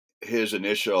his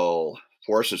initial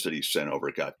forces that he sent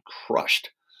over got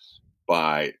crushed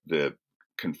by the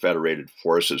Confederated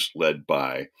forces led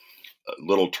by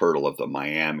Little Turtle of the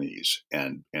Miamis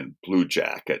and Blue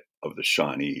Jacket of the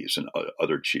Shawnees and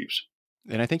other chiefs.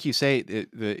 And I think you say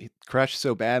the crushed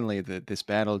so badly that this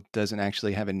battle doesn't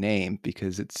actually have a name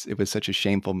because it was such a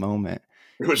shameful moment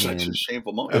It was such a in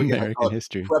shameful moment. Yeah, American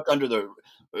history. swept under the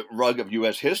rug of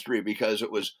U.S. history because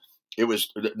it was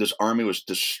this army was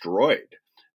destroyed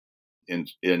in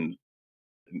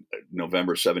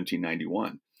November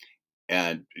 1791.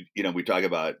 And we talk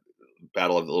about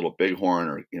Battle of the Little Bighorn,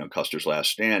 or Custer's Last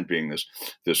Stand, being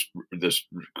this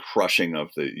crushing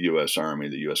of the U.S. Army,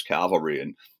 the U.S. cavalry,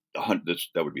 and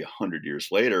that would be 100 years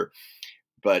later.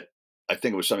 But I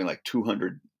think it was something like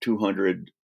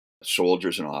 200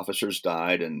 soldiers and officers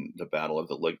died in the Battle of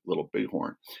the Little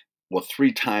Bighorn. Well,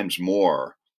 3 times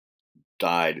more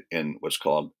died in what's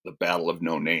called the Battle of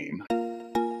No Name.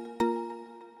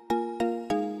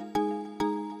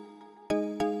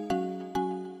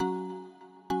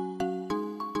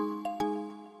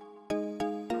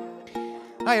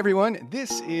 Hi, everyone.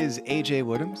 This is AJ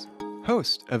Woodhams,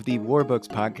 host of the War Books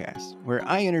podcast, where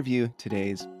I interview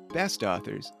today's best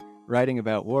authors writing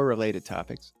about war-related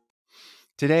topics.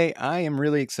 Today, I am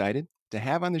really excited to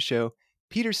have on the show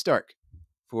Peter Stark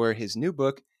for his new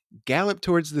book, Gallop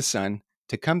Towards the Sun,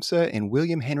 Tecumseh and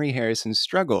William Henry Harrison's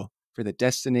Struggle for the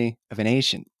Destiny of a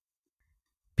Nation.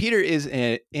 Peter is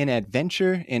an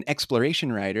adventure and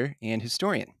exploration writer and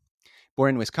historian.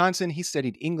 Born in Wisconsin, he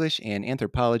studied English and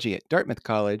anthropology at Dartmouth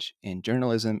College and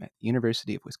journalism at the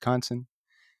University of Wisconsin.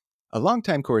 A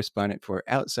longtime correspondent for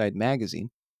Outside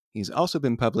Magazine, he's also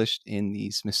been published in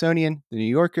the Smithsonian, the New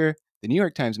Yorker, the New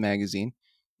York Times Magazine,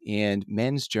 and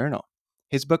Men's Journal.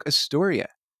 His book Astoria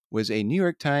was a New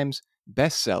York Times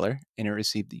bestseller, and it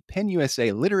received the PEN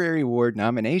USA Literary Award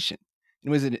nomination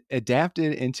and was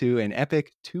adapted into an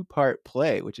epic 2-part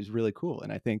play, which is really cool,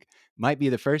 and I think might be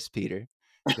the first, Peter,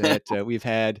 that we've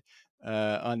had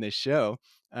on this show.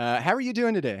 How are you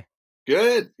doing today?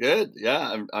 Good, good.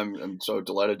 Yeah, I'm so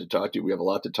delighted to talk to you. We have a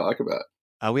lot to talk about.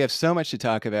 We have so much to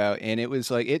talk about, and it was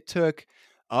like it took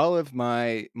all of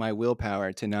my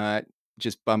willpower to not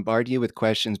just bombard you with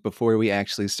questions before we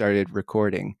actually started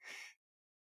recording,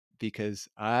 because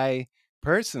I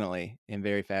personally am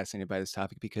very fascinated by this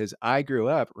topic because I grew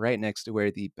up right next to where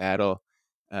the Battle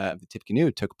of the Tippecanoe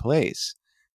took place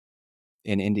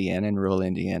in Indiana, in rural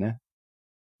Indiana,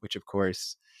 which of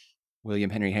course William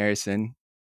Henry Harrison,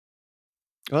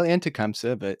 well, and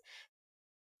Tecumseh, but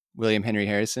William Henry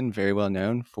Harrison, very well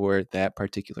known for that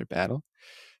particular battle.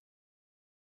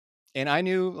 And I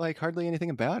knew like hardly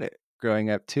anything about it growing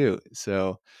up too.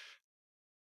 So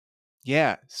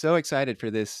yeah, so excited for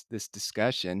this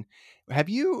discussion. Have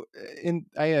you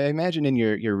I imagine in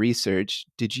your research,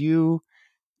 did you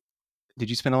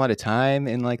spend a lot of time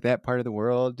in like that part of the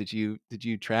world? Did you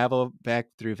travel back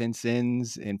through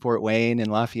Vincennes and Fort Wayne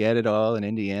and Lafayette at all in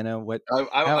Indiana? What I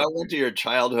how went to your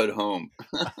childhood home.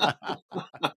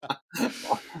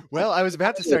 Well, I was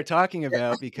about to start talking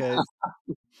about because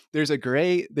there's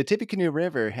the Tippecanoe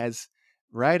River has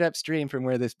right upstream from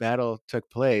where this battle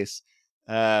took place.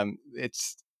 In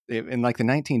like the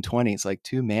 1920s, like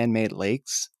 2 man-made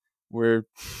lakes were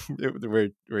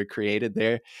were created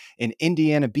there. And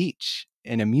Indiana Beach,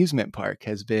 an amusement park,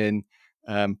 has been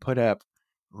put up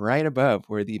right above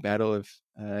where the Battle of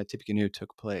Tippecanoe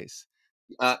took place.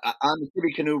 On the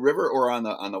Tippecanoe River or on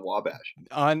the Wabash?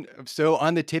 On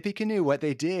the Tippecanoe, what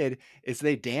they did is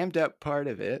they dammed up part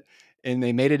of it and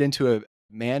they made it into a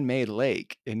man-made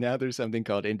lake, and now there's something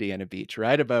called Indiana Beach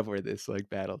right above where this like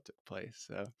battle took place.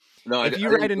 So No, I if you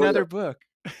didn't write go there. another book,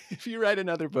 if you write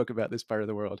another book about this part of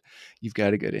the world, you've got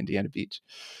to go to Indiana Beach.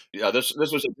 Yeah, this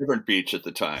was a different beach at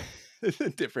the time. A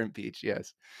different beach,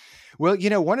 yes. Well,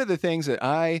 one of the things that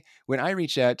when I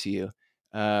reached out to you,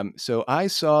 so I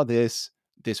saw this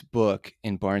book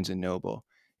in Barnes and Noble,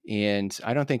 and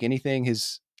I don't think anything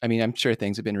has. I mean, I'm sure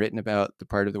things have been written about the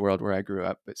part of the world where I grew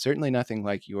up, but certainly nothing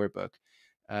like your book.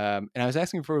 And I was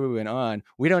asking before we went on,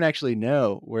 we don't actually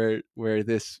know where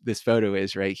this photo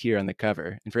is right here on the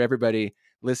cover. And for everybody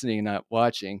listening and not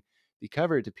watching, the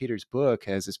cover to Peter's book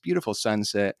has this beautiful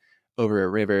sunset over a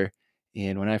river.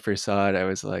 And when I first saw it, I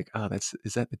was like, "Oh,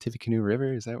 is that the Tippecanoe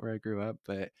River? Is that where I grew up?"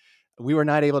 But we were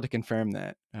not able to confirm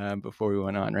that before we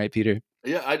went on, right, Peter?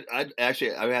 Yeah, I've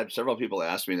had several people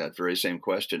ask me that very same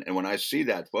question, and when I see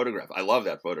that photograph, I love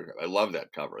that photograph. I love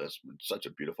that cover. That's such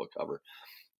a beautiful cover.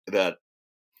 That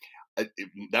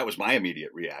that was my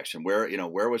immediate reaction.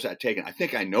 Where was that taken? I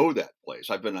think I know that place.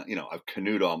 I've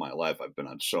canoed all my life. I've been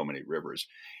on so many rivers,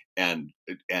 and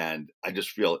I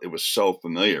just feel it was so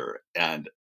familiar. And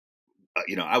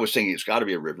I was thinking it's got to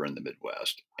be a river in the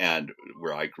Midwest and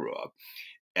where I grew up.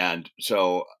 And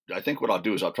so I think what I'll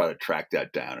do is I'll try to track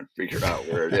that down and figure out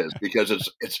where it is, because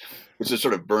it's a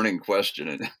sort of burning question.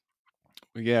 And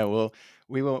Yeah, well,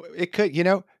 we will. It could,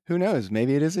 who knows?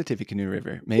 Maybe it is a Tippecanoe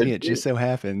River. Maybe could it be, just so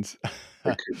happens.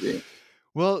 it could be.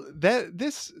 Well,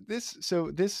 this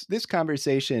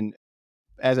conversation,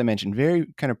 as I mentioned, very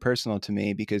kind of personal to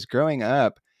me because growing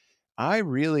up, I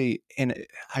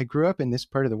grew up in this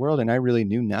part of the world and I really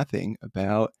knew nothing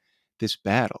about this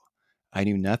battle. I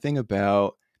knew nothing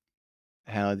about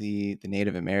how the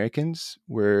Native Americans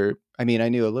were. I mean, I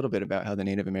knew a little bit about how the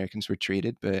Native Americans were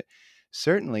treated, but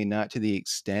certainly not to the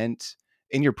extent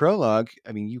in your prologue.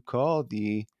 I mean, you call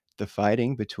the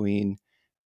fighting between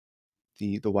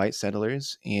the white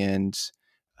settlers and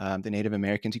the Native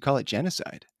Americans, you call it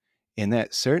genocide. And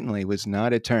that certainly was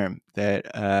not a term that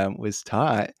was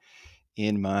taught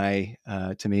in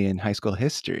to me in high school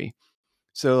history.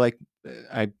 So, like,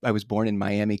 I was born in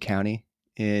Miami County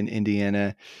in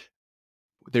Indiana.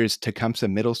 There's Tecumseh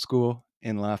Middle School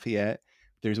in Lafayette.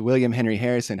 There's William Henry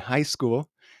Harrison High School.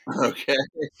 Okay.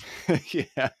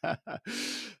 Yeah.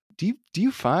 Do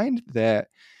you find that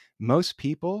most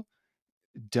people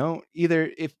don't either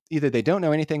they don't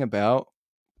know anything about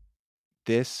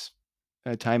this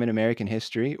time in American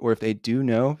history, or if they do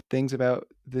know things about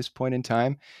this point in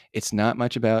time, it's not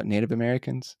much about Native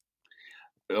Americans?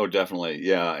 Oh, definitely.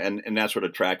 Yeah. And that's what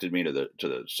attracted me to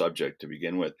the subject to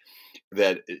begin with.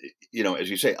 That, as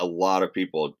you say, a lot of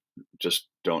people just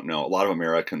don't know. A lot of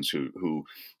Americans who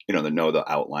that know the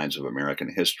outlines of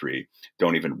American history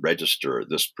don't even register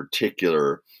this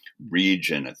particular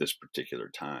region at this particular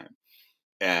time.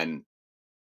 And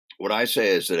what I say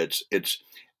is that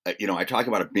I talk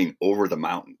about it being over the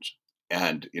mountains.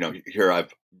 And, here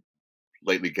I've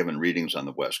lately given readings on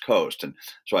the West Coast. And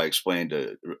so I explained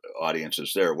to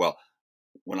audiences there, well,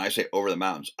 when I say over the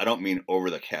mountains, I don't mean over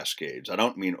the Cascades. I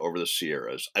don't mean over the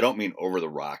Sierras. I don't mean over the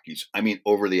Rockies. I mean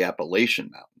over the Appalachian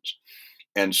Mountains.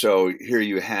 And so here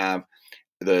you have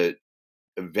the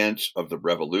events of the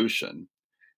revolution,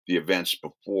 the events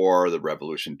before the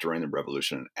revolution, during the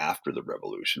revolution, and after the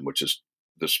revolution, which is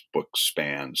this book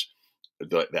spans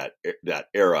that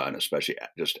era, and especially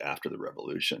just after the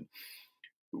revolution.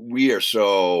 We are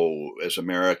so, as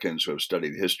Americans who have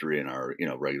studied history in our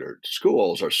regular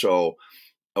schools, are so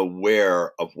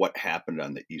aware of what happened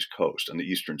on the East Coast, on the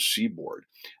Eastern Seaboard,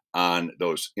 on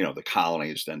those, the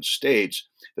colonies, then states,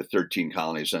 the 13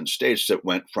 colonies, then states that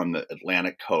went from the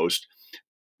Atlantic coast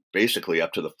basically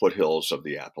up to the foothills of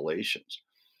the Appalachians.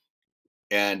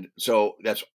 And so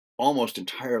that's almost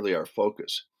entirely our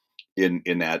focus in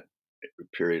that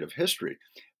period of history.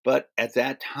 But at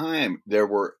that time, there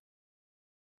were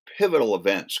pivotal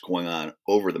events going on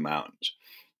over the mountains,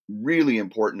 really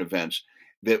important events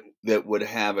that would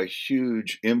have a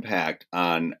huge impact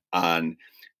on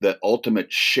the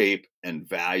ultimate shape and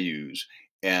values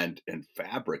and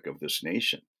fabric of this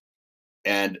nation.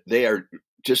 And they are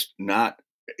just not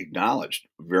acknowledged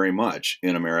very much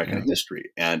in American Yeah.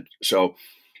 history. And so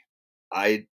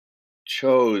I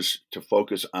chose to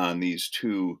focus on these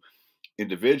two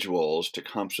individuals,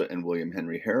 Tecumseh and William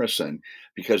Henry Harrison,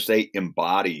 because they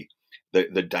embody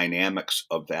the dynamics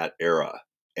of that era.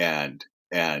 And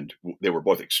they were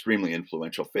both extremely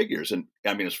influential figures. And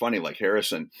I mean, it's funny, like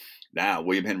Harrison now,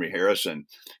 William Henry Harrison,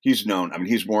 he's known, I mean,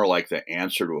 he's more like the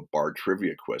answer to a bar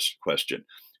trivia question,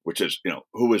 which is,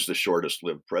 who was the shortest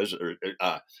lived president,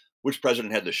 which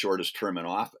president had the shortest term in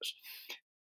office?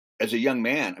 As a young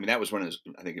man, I mean, that was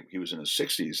I think he was in his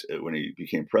 60s when he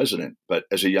became president. But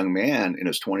as a young man in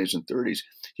his 20s and 30s,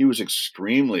 he was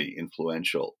extremely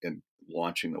influential in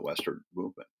launching the Western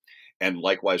movement. And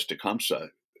likewise, Tecumseh,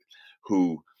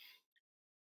 who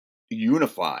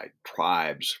unified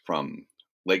tribes from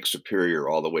Lake Superior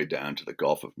all the way down to the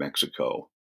Gulf of Mexico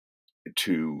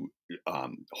to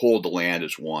hold the land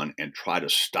as one and try to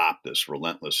stop this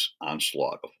relentless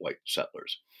onslaught of white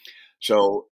settlers.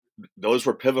 So those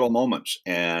were pivotal moments,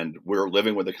 and we're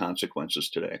living with the consequences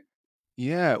today.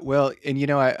 Yeah, well,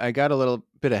 and I got a little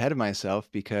bit ahead of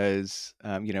myself because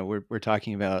we're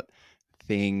talking about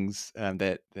things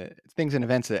that things and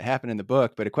events that happen in the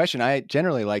book. But a question I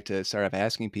generally like to start off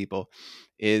asking people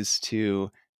is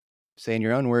to say in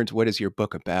your own words, what is your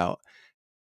book about?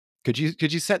 Could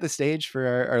you set the stage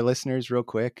for our listeners real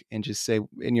quick and just say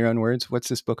in your own words, what's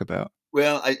this book about?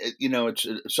 Well, it's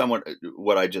somewhat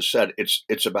what I just said.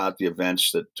 It's about the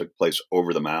events that took place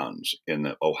over the mountains in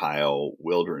the Ohio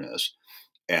wilderness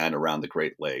and around the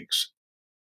Great Lakes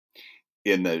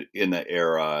in the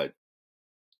era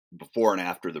before and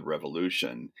after the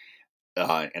Revolution.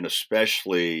 and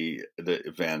especially the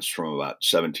events from about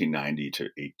 1790 to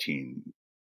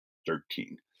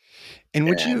 1813, And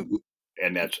would and you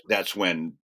that's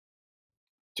when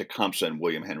Tecumseh and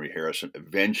William Henry Harrison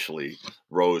eventually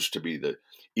rose to be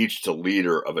each the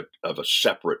leader of a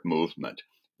separate movement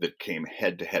that came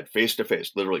head to head, face to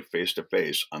face, literally face to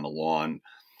face on the lawn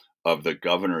of the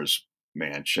governor's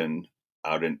mansion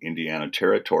out in Indiana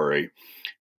Territory,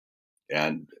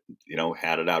 and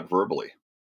had it out verbally,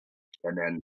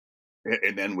 and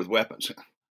then with weapons.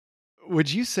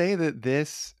 would you say that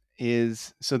this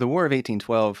is so the War of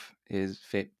 1812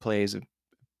 plays a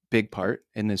big part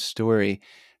in this story,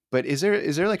 but is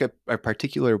there like a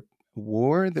particular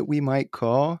war that we might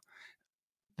call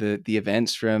the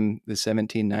events from the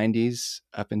 1790s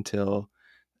up until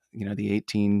the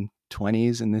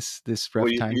 1820s and this Well,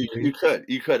 rough you time you, period?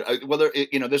 you could whether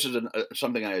this is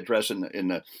something I address in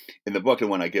the book, and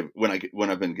when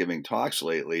I've been giving talks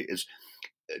lately, is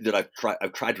that I've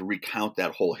tried to recount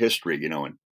that whole history, in a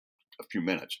few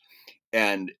minutes,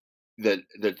 and that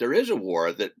there is a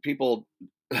war that people,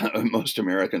 most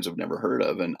Americans, have never heard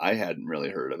of, and I hadn't really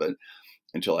heard of it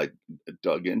until I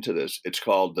dug into this. It's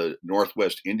called the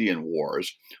Northwest Indian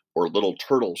Wars, or Little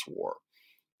Turtles War,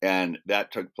 and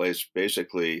that took place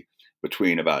basically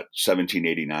between about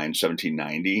 1789,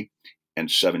 1790, and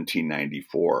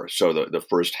 1794. So the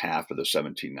first half of the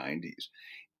 1790s,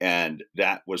 and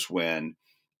that was when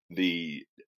the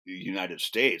United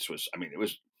States was. I mean,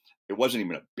 it wasn't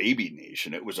even a baby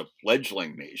nation. It was a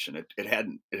fledgling nation. It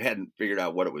hadn't figured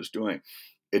out what it was doing.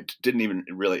 It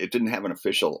didn't have an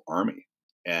official army.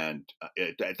 And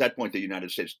at that point, the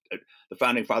United States, the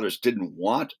founding fathers didn't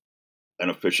want an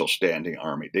official standing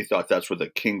army. They thought that's what the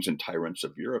kings and tyrants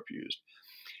of Europe used.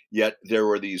 Yet there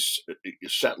were these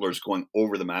settlers going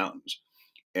over the mountains,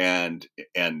 and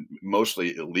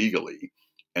mostly illegally,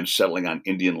 and settling on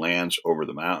Indian lands over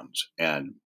the mountains.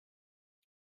 And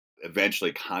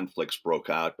eventually conflicts broke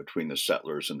out between the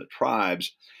settlers and the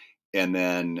tribes. And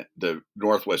then the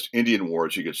Northwest Indian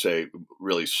Wars, you could say,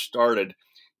 really started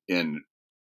in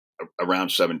around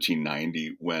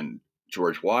 1790, when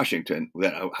George Washington,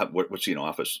 what's he in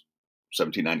office?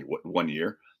 1790, what, 1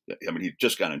 year? I mean, he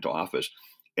just got into office,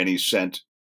 and he sent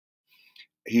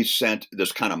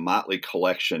this kind of motley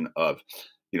collection of,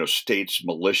 states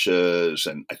militias,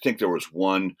 and I think there was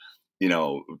one, you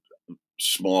know,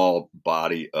 small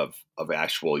body of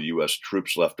actual U.S.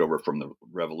 troops left over from the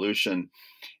Revolution,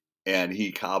 and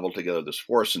he cobbled together this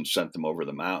force and sent them over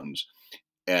the mountains,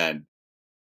 and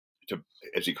to,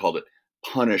 as he called it,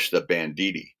 punish the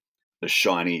banditti, the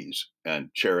Shawnees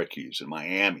and Cherokees and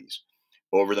Miamis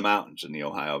over the mountains in the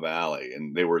Ohio Valley,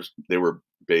 and they were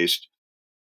based,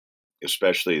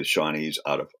 especially the Shawnees,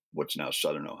 out of what's now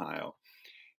southern Ohio.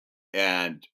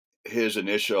 And his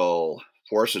initial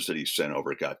forces that he sent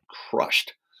over got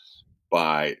crushed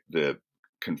by the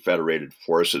Confederated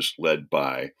forces led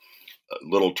by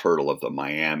Little Turtle of the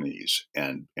Miamis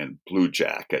and Blue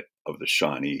Jacket of the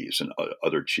Shawnees and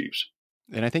other chiefs.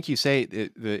 And I think you say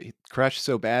the crushed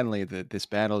so badly that this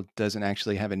battle doesn't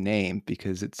actually have a name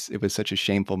because it was such a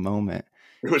shameful moment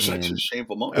It was such a in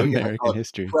shameful moment. Oh, yeah, American it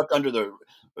history. swept under the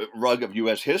rug of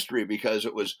U.S. history, because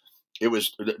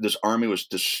this army was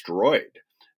destroyed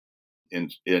in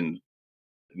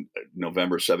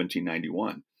November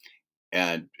 1791.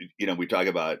 And we talk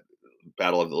about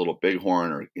Battle of the Little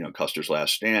Bighorn, or Custer's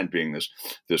Last Stand, being this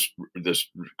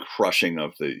crushing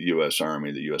of the U.S.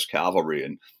 Army, the U.S. cavalry,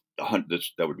 and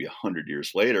that would be 100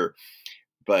 years later.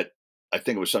 But I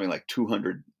think it was something like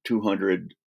 200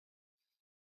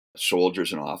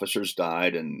 soldiers and officers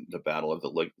died in the Battle of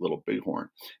the Little Bighorn.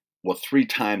 Well, 3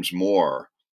 times more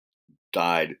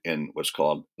died in what's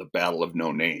called the Battle of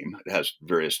No Name. It has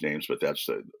various names, but that's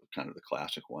the kind of the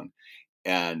classic one.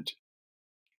 And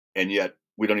yet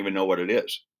we don't even know what it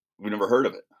is. We've never heard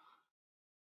of it.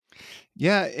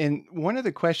 Yeah, and one of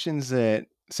the questions that,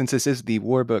 since this is the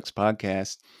War Books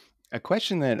podcast, a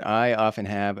question that I often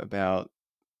have about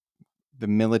the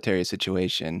military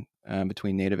situation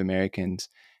between Native Americans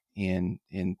and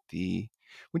the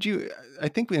would you I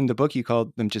think in the book you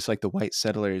called them just like the white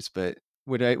settlers, but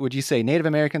would you say Native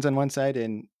Americans on one side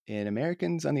and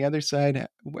Americans on the other side?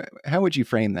 How would you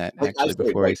frame that I actually say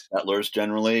before white settlers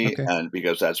generally, Okay. and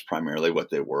because that's primarily what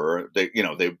they were. They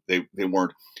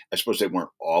weren't. I suppose they weren't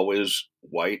always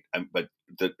white, but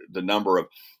the number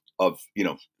of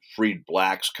freed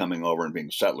blacks coming over and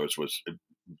being settlers was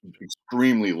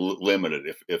extremely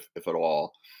limited, if at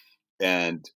all.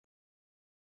 And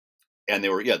they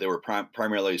were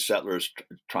primarily settlers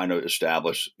trying to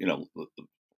establish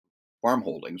farm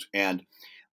holdings. And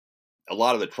a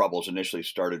lot of the troubles initially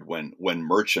started when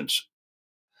merchants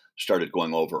started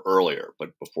going over earlier,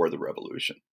 but before the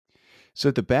Revolution.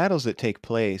 So the battles that take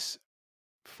place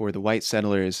for the white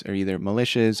settlers are either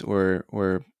militias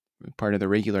or part of the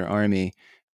regular army.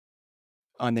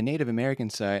 On the Native American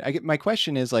side, my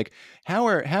question is like, how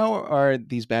are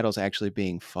these battles actually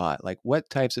being fought? Like,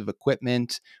 what types of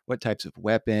equipment, what types of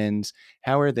weapons?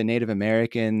 How are the Native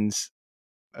Americans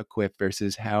equipped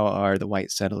versus how are the white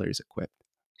settlers equipped?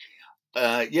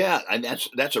 Yeah, and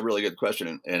that's a really good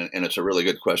question, and it's a really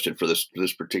good question for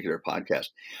this particular podcast.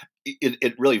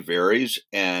 It really varies,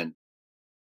 and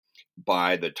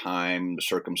by the time, the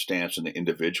circumstance, and the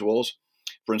individuals.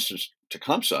 For instance,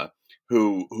 Tecumseh,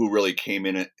 who really came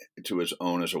to his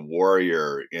own as a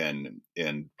warrior in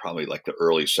probably like the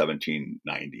early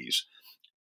 1790s,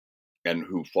 and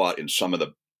who fought in some of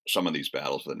these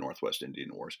battles of the Northwest Indian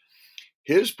Wars.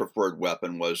 His preferred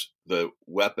weapon was the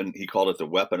weapon he called it the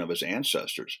weapon of his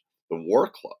ancestors, the war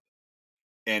club,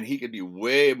 and he could be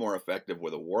way more effective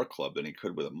with a war club than he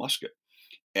could with a musket.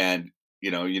 And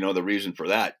you know the reason for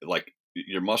that. Like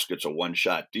your musket's a one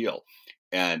shot deal,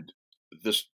 and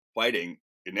this fighting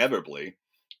inevitably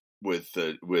with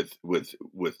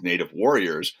native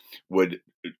warriors would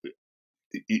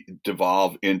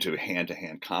devolve into hand to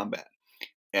hand combat,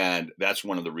 and that's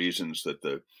one of the reasons that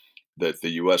the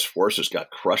U.S. forces got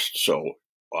crushed so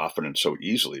often and so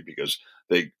easily, because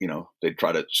they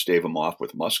try to stave them off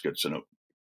with muskets, and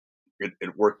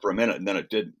it worked for a minute and then it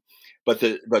didn't. But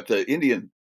the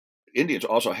Indians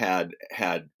also had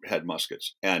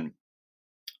muskets, and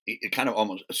it kind of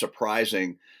almost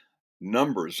surprising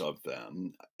numbers of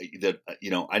them that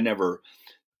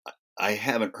I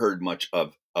haven't heard much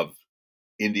of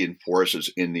Indian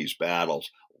forces in these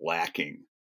battles lacking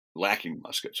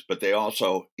muskets, but they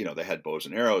also they had bows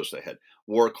and arrows, they had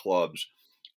war clubs,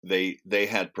 they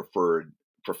had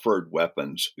preferred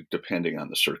weapons depending on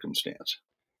the circumstance.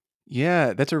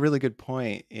 Yeah, that's a really good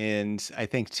point. And I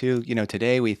think too,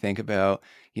 today we think about,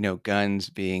 guns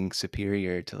being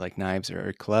superior to like knives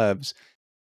or clubs.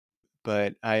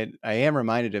 But I am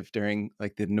reminded of during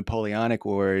like the Napoleonic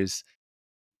Wars,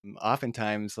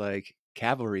 oftentimes like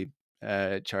cavalry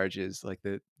charges, like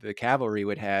the cavalry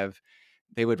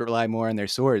they would rely more on their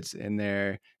swords and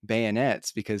their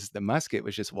bayonets because the musket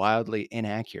was just wildly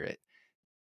inaccurate.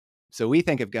 So we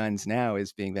think of guns now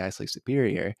as being vastly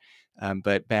superior,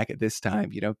 but back at this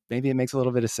time, maybe it makes a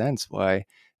little bit of sense why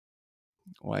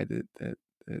the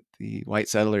white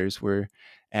settlers were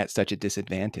at such a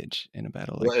disadvantage in a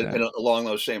battle like Well, that. and along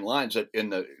those same lines, that in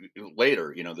the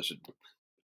later, this is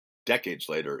decades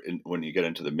later, when you get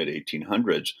into the mid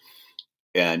 1800s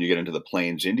and you get into the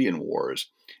Plains Indian Wars,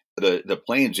 the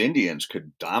Plains Indians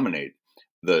could dominate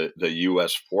the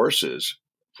U.S. forces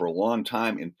for a long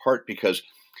time, in part because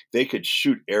they could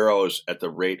shoot arrows at the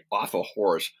rate off a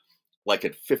horse, like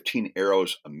at 15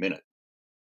 arrows a minute.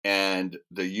 And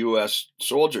the U.S.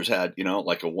 soldiers had,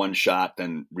 like a one shot,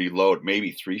 then reload,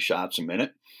 maybe three shots a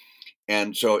minute.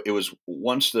 And so it was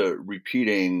once the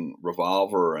repeating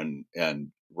revolver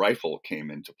and rifle came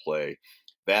into play,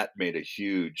 that made a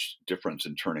huge difference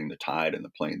in turning the tide in the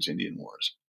Plains Indian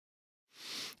Wars.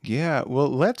 Yeah,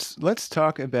 well, let's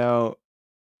talk about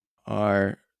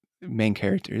our main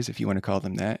characters, if you want to call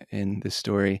them that, in this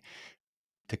story,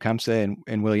 Tecumseh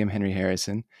and William Henry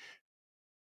Harrison.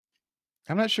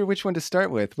 I'm not sure which one to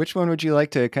start with. Which one would you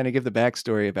like to kind of give the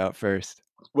backstory about first?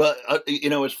 Well,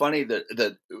 it's funny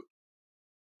that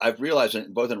I've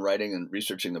realized, both in writing and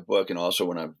researching the book, and also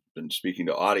when I've been speaking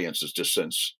to audiences, just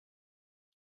since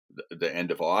the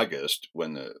end of August,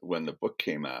 when the book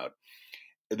came out,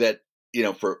 that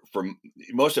for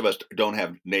most of us don't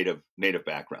have native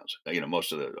backgrounds.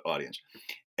 Most of the audience,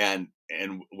 and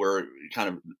we're kind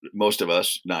of, most of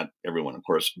us, not everyone, of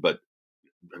course, but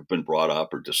have been brought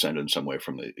up or descend in some way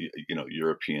from the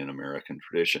European American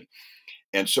tradition.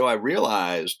 And so I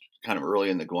realized kind of early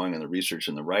in the going and the research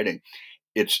and the writing,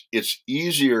 it's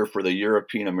easier for the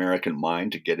European American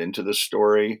mind to get into the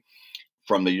story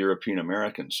from the European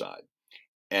American side,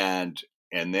 and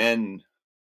then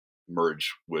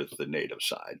merge with the native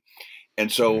side. And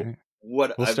All so right,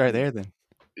 what we'll I've start been there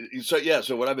then.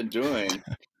 so what I've been doing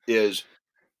is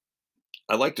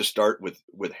I like to start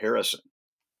with Harrison,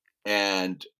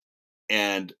 and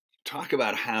and talk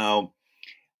about how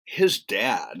his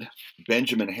dad,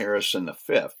 Benjamin Harrison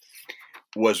V,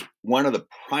 was one of the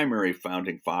primary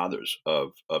founding fathers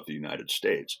of the United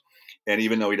States. And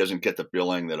even though he doesn't get the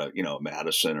billing that a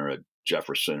Madison or a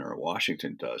Jefferson or a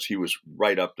Washington does, he was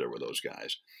right up there with those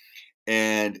guys.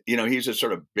 And he's a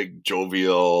sort of big,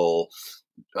 jovial,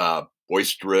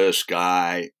 boisterous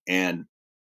guy, and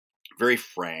very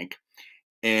frank.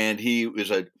 And he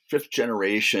was a fifth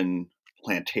generation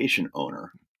plantation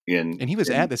owner in And he was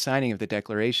at the signing of the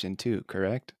Declaration too,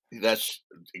 correct? that's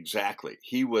exactly.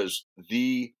 He was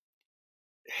the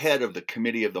head of the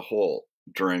Committee of the Whole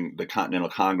during the Continental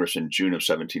Congress in June of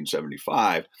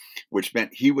 1775, which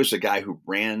meant he was the guy who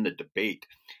ran the debate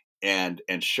and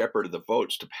shepherded the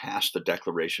votes to pass the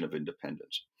Declaration of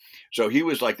Independence. So he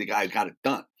was like the guy who got it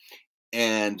done.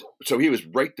 And so he was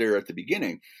right there at the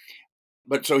beginning.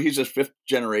 But so he's a fifth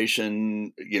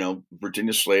generation,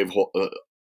 Virginia slave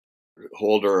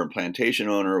holder and plantation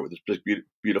owner with this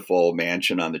beautiful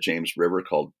mansion on the James River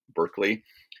called Berkeley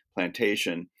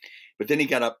Plantation. But then he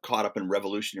got caught up in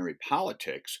revolutionary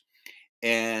politics.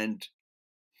 And,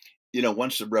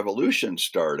 once the revolution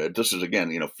started, this is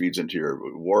again, feeds into your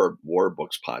war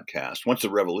books podcast. Once the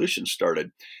revolution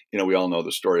started, we all know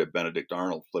the story of Benedict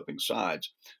Arnold flipping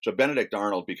sides. So Benedict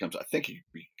Arnold becomes, I think he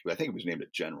was named a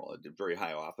general, a very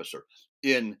high officer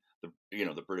in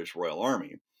the British Royal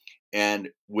Army. And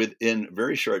within a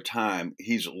very short time,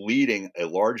 he's leading a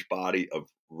large body of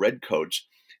redcoats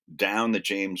down the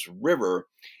James River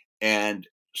and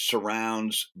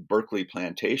surrounds Berkeley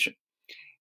Plantation.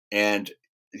 And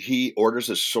he orders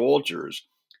his soldiers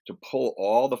to pull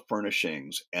all the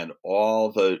furnishings and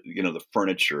all the, the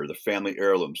furniture, the family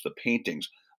heirlooms, the paintings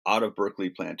out of Berkeley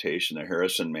Plantation, the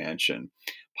Harrison Mansion,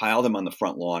 pile them on the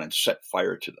front lawn and set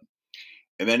fire to them.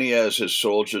 And then he has his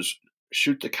soldiers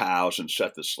shoot the cows and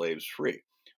set the slaves free,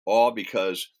 all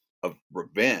because of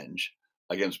revenge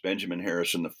against Benjamin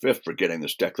Harrison V for getting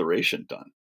this declaration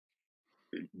done.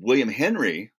 William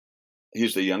Henry,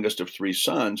 he's the youngest of three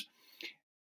sons.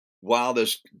 While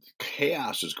this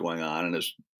chaos is going on and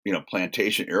his,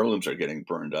 plantation heirlooms are getting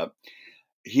burned up,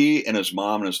 he and his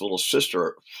mom and his little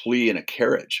sister flee in a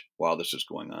carriage while this is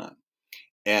going on.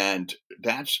 And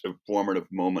that's a formative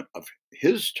moment of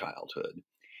his childhood.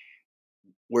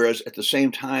 Whereas at the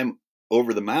same time,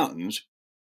 over the mountains,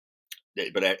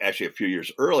 but actually a few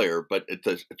years earlier, but at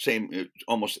the same,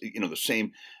 almost,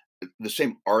 the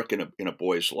same arc in a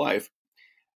boy's life,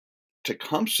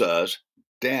 Tecumseh's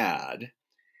dad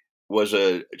was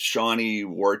a Shawnee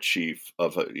war chief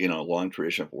of a long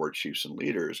tradition of war chiefs and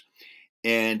leaders,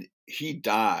 and he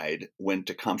died when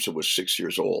Tecumseh was 6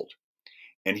 years old,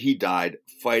 and he died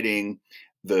fighting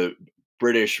the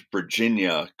British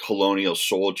Virginia colonial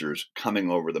soldiers coming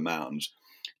over the mountains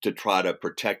to try to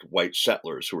protect white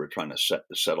settlers who were trying to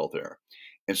settle there.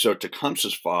 And so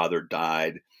Tecumseh's father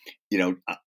died,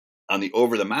 on the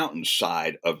over the mountain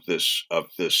side of this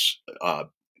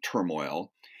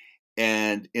turmoil.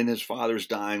 And in his father's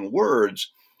dying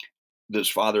words, this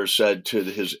father said to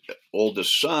his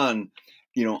oldest son,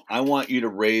 I want you to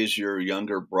raise your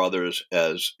younger brothers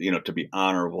as, to be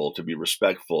honorable, to be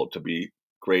respectful, to be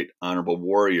great, honorable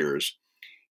warriors.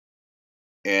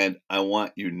 And I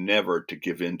want you never to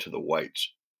give in to the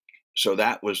whites. So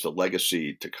that was the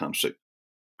legacy Tecumseh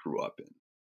grew up in.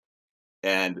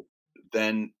 And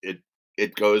then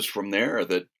it goes from there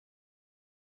that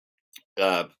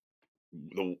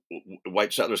the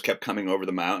white settlers kept coming over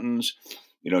the mountains.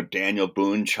 Daniel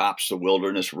Boone chops the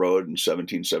Wilderness Road in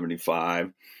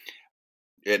 1775.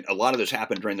 And a lot of this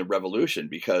happened during the Revolution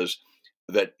because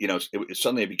that, it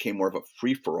suddenly became more of a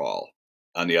free-for-all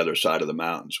on the other side of the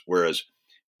mountains. Whereas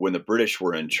when the British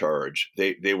were in charge,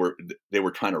 they were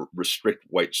trying to restrict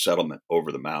white settlement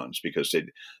over the mountains because it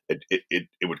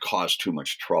would cause too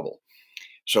much trouble.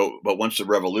 So, but once the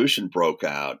Revolution broke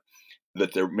out,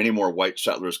 that there many more white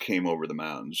settlers came over the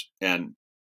mountains. And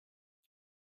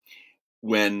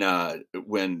when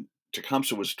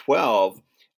Tecumseh was 12,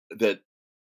 that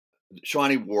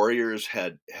Shawnee warriors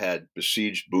had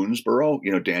besieged Boonesboro,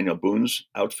 Daniel Boone's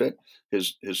outfit,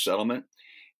 his settlement,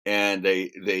 and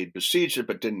they besieged it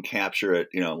but didn't capture it,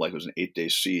 like it was an 8-day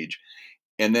siege.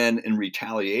 And then in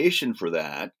retaliation for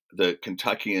that, the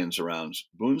Kentuckians around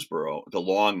Boonesboro, the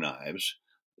Long Knives,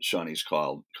 the Shawnees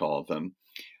called them,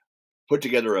 put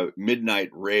together a midnight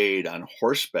raid on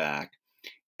horseback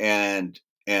and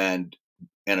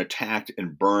attacked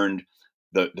and burned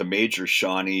the major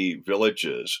Shawnee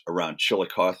villages around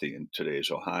Chillicothe in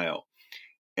today's Ohio.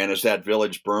 And as that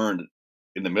village burned,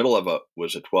 in the middle of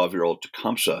was a 12-year-old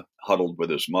Tecumseh huddled with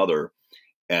his mother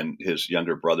and his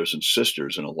younger brothers and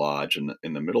sisters in a lodge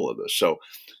in the middle of this. So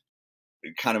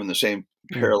kind of in the same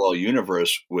parallel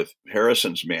universe with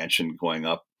Harrison's mansion going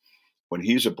up when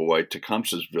he's a boy,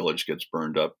 Tecumseh's village gets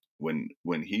burned up when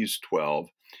he's 12.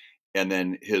 And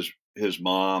then his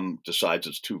mom decides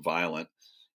it's too violent.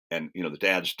 And, the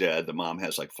dad's dead. The mom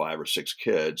has like 5 or 6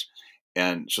 kids.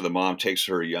 And so the mom takes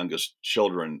her youngest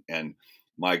children and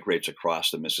migrates across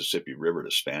the Mississippi River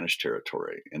to Spanish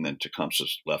territory. And then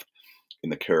Tecumseh's left in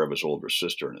the care of his older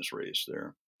sister and is raised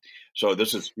there. So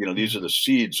this is, these Yeah. are the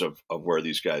seeds of where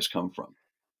these guys come from.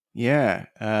 Yeah,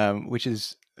 which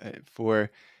is I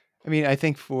mean, I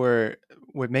think for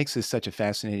what makes this such a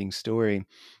fascinating story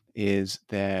is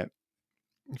that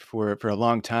for a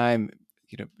long time,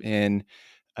 in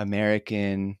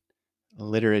American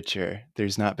literature,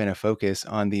 there's not been a focus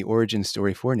on the origin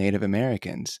story for Native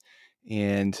Americans,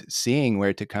 and seeing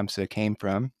where Tecumseh came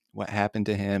from, what happened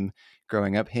to him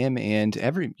growing up, him and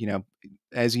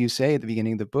as you say at the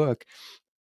beginning of the book,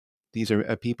 these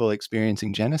are people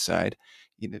experiencing genocide.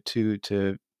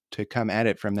 To come at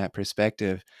it from that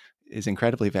perspective is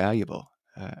incredibly valuable.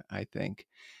 I think.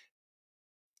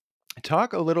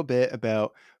 Talk a little bit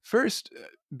about first.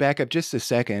 Back up just a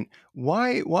second.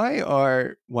 Why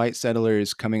are white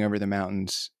settlers coming over the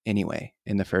mountains anyway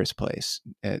in the first place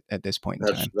at this point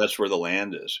in time? That's where the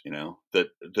land is, that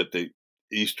the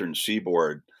eastern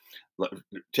seaboard.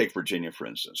 Take Virginia, for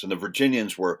instance. And the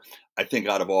Virginians were, I think,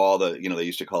 out of all the, they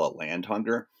used to call it land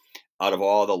hunger. Out of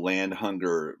all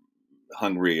the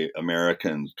hungry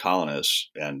American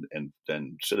colonists and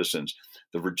then citizens,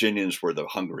 the Virginians were the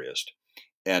hungriest.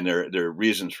 And there are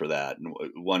reasons for that. And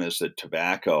one is that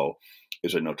tobacco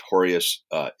is a notorious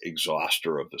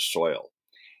exhauster of the soil.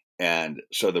 And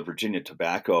so the Virginia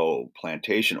tobacco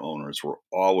plantation owners were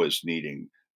always needing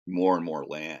more and more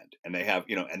land. And they have,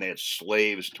 and they had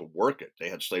slaves to work it. They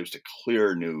had slaves to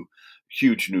clear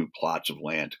huge new plots of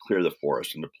land, to clear the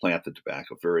forest and to plant the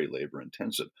tobacco, very labor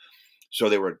intensive. So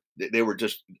they were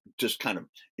just kind of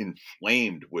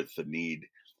inflamed with the need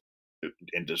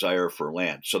and desire for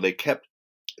land. So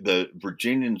the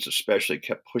Virginians especially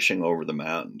kept pushing over the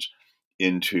mountains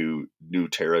into new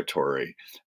territory,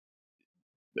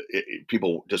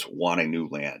 people just wanting new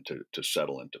land to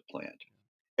settle and to plant.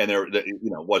 And it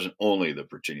wasn't only the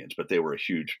Virginians, but they were a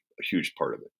huge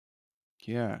part of it.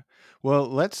 Yeah. Well,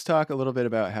 let's talk a little bit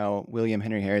about how William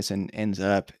Henry Harrison ends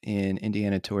up in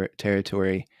Indiana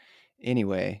territory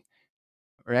anyway.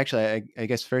 Or actually, I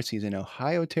guess first he's in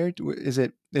Ohio territory. Is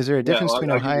there a Yeah, difference well,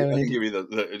 between Ohio I and can Indiana?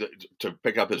 give you to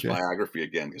pick up his Yeah. biography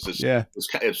again, because Yeah.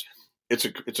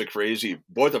 it's a crazy.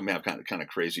 Both of them have kind of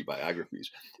crazy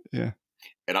biographies, Yeah.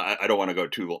 and I don't want to go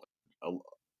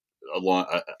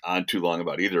on too long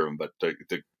about either of them. But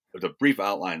the brief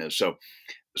outline is so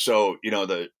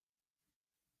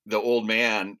the old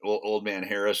man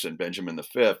Harrison, Benjamin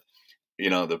V,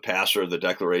 the passer of the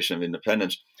Declaration of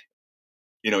Independence.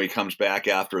 He comes back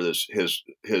after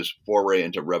his foray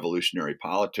into revolutionary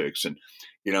politics, and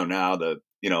now the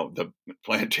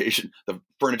plantation, the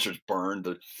furniture's burned,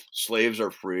 the slaves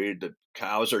are freed, the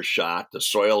cows are shot, the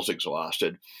soil's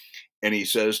exhausted, and he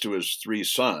says to his three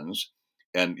sons,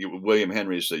 and William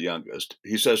Henry's the youngest.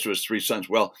 He says to his three sons,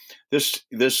 "Well, this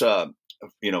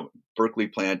Berkeley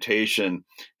plantation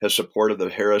has supported the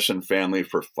Harrison family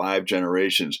for 5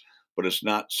 generations, but it's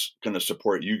not going to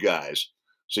support you guys.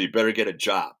 So you better get a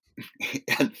job."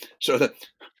 And so the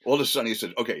oldest son, he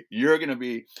says, "Okay, you're going to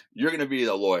be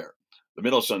the lawyer." The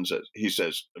middle son says,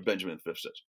 Benjamin V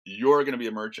says, "You're going to be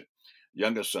a merchant."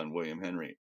 Youngest son, William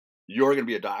Henry, "You're going to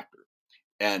be a doctor."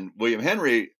 And William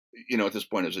Henry, at this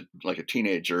point is like a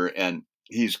teenager, and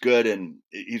he's good, and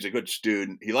he's a good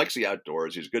student. He likes the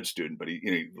outdoors. He's a good student, but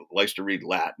he likes to read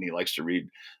Latin. He likes to read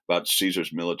about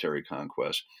Caesar's military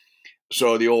conquest.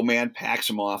 So the old man packs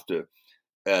him off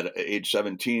at age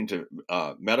 17 to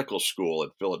medical school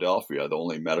at Philadelphia, the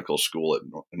only medical school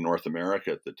in North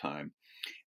America at the time,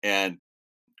 and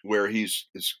where is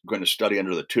going to study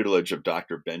under the tutelage of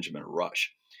Dr. Benjamin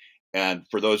Rush. And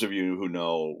for those of you who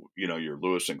know, your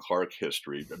Lewis and Clark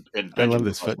history, and I love Benjamin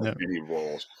this Rush has footnote. many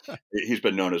roles. He's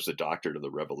been known as the Doctor to the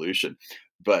Revolution,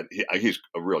 but he's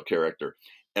a real character.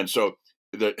 And so,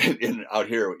 out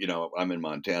here, I'm in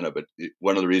Montana, but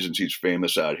one of the reasons he's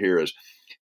famous out here is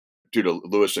due to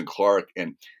Lewis and Clark,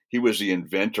 and he was the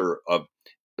inventor of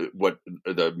what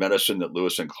the medicine that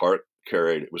Lewis and Clark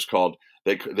carried. It was called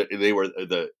they were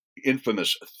the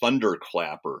infamous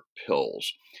thunderclapper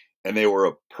pills, and they were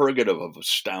a purgative of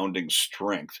astounding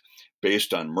strength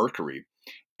based on mercury.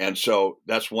 And so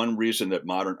that's one reason that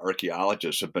modern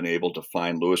archaeologists have been able to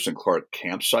find Lewis and Clark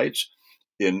campsites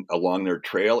along their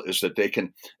trail, is that they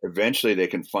can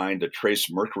find the trace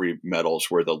mercury metals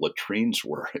where the latrines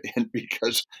were, and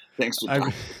because thanks to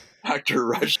I Dr.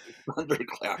 Rush's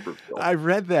thunderclapper pill. I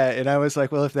read that and I was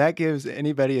like, well, if that gives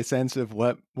anybody a sense of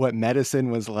what medicine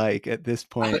was like at this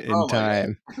point in Oh my God.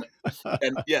 time.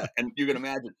 And yeah, and you can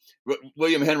imagine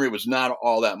William Henry was not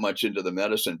all that much into the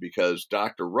medicine, because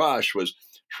Dr. Rush was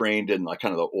trained in like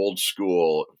kind of the old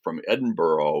school from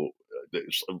Edinburgh,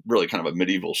 really kind of a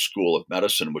medieval school of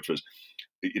medicine, which was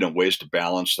ways to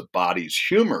balance the body's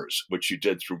humors, which you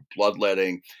did through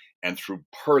bloodletting and through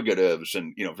purgatives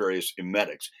and, various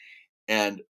emetics.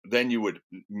 And then you would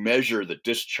measure the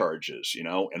discharges,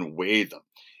 and weigh them.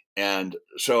 And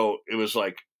so it was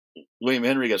like William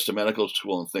Henry gets to medical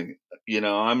school and think,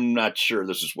 I'm not sure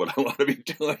this is what I want to be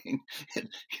doing. And,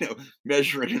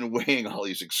 measuring and weighing all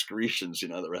these excretions,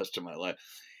 the rest of my life.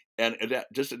 And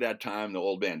just at that time, the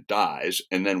old man dies,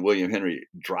 and then William Henry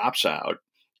drops out.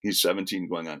 He's 17,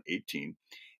 going on 18,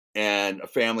 and a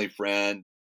family friend,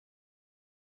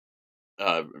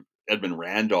 uh, Edmund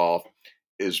Randolph,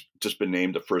 has just been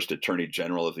named the first Attorney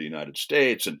General of the United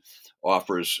States, and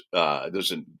offers.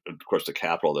 There's, of course, the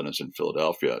capital then is in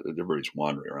Philadelphia. Everybody's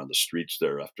wandering around the streets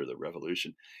there after the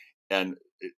Revolution, and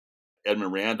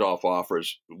Edmund Randolph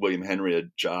offers William Henry a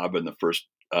job in the first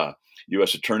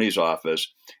U.S. Attorney's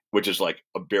office, which is like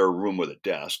a bare room with a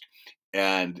desk.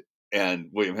 And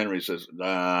William Henry says,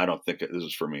 nah, I don't think this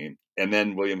is for me. And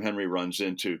then William Henry runs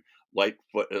into Light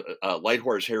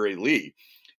Horse Harry Lee,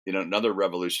 another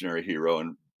revolutionary hero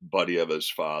and buddy of his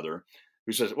father,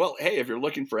 who says, well, hey, if you're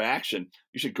looking for action,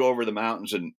 you should go over the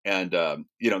mountains and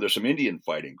there's some Indian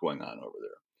fighting going on over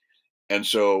there. And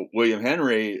so William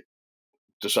Henry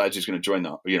decides he's going to join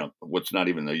what's not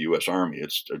even the U.S. Army.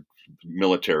 It's a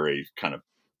military kind of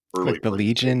early Like the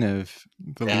Legion of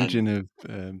what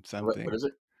something. is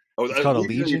it? Oh, It's called a Legion of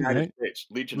the Legion, United right?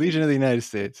 States. Legion of the United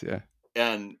States, yeah.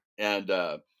 And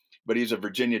but he's a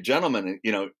Virginia gentleman.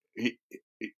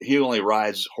 He only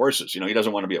rides horses. He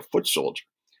doesn't want to be a foot soldier.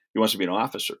 He wants to be an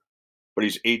officer. But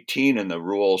he's 18, and the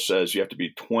rule says you have to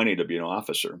be 20 to be an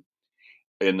officer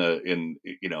in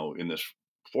this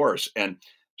force. And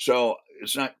so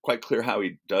it's not quite clear how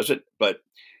he does it, but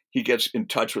he gets in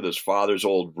touch with his father's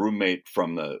old roommate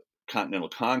from the Continental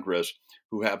Congress,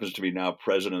 who happens to be now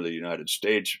president of the United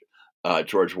States,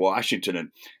 George Washington. And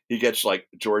he gets like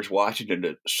George Washington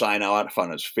to sign out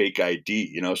on his fake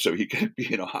ID, so he could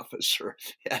be an officer.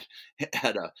 At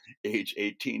age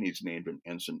 18, he's named an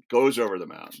ensign, goes over the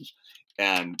mountains,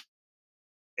 and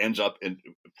ends up in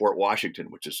Fort Washington,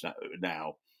 which is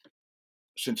now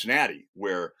Cincinnati,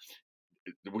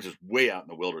 which is way out in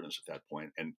the wilderness at that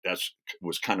point, and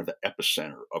was kind of the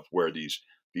epicenter of where these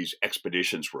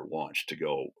expeditions were launched to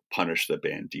go punish the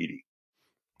banditti.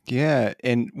 Yeah,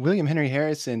 and William Henry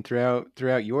Harrison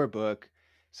throughout your book.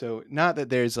 So not that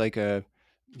there's like there's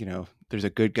a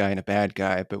good guy and a bad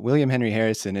guy, but William Henry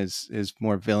Harrison is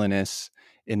more villainous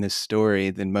in this story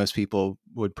than most people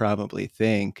would probably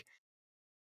think.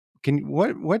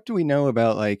 What do we know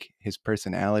about like his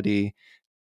personality?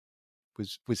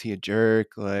 Was he a jerk?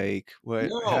 Like how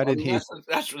No, I did mean he?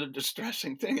 that's the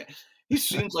distressing thing. He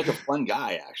seems like a fun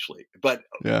guy, actually, but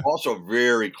Yeah. also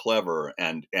very clever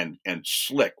and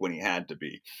slick when he had to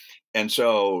be. And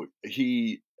so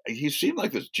he seemed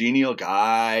like this genial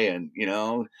guy, and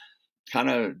kind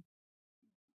of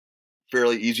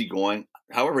fairly easygoing.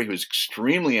 However, he was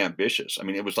extremely ambitious. I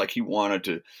mean, it was like he wanted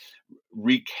to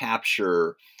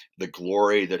recapture the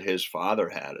glory that his father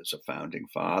had as a founding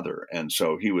father, and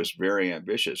so he was very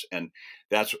ambitious. And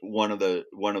that's one of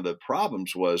the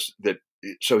problems was that.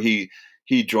 So he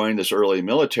joined this early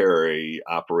military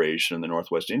operation in the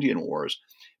Northwest Indian Wars,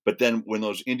 but then when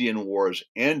those Indian Wars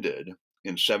ended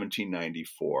in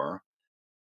 1794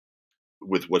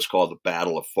 with what's called the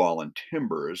Battle of Fallen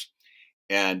Timbers,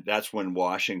 and that's when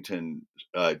Washington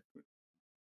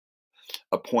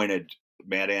appointed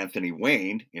Mad Anthony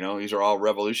Wayne. These are all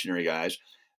revolutionary guys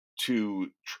to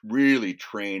really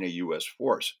train a U.S.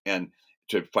 force and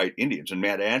to fight Indians. And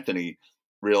Mad Anthony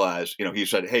realized, he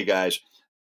said, "Hey guys,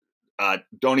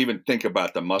 don't even think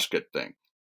about the musket thing.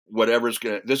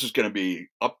 This is gonna be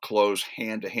up close,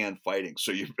 hand to hand fighting.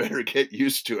 So you better get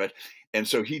used to it." And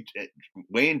so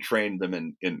Wayne trained them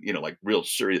in like real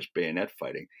serious bayonet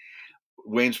fighting.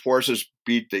 Wayne's forces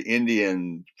beat the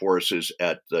Indian forces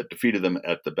defeated them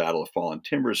at the Battle of Fallen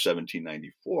Timbers,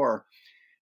 1794.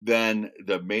 Then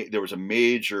there was a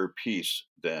major peace.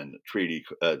 Then the Treaty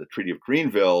of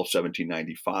Greenville,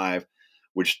 1795,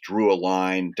 which drew a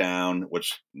line down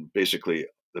what's basically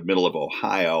the middle of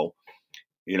Ohio.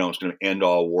 It's going to end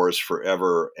all wars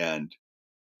forever, and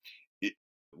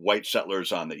white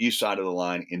settlers on the east side of the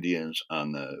line, Indian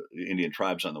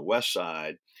tribes on the west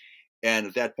side. And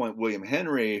at that point, William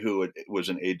Henry, who was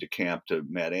an aide de camp to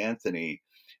Mad Anthony,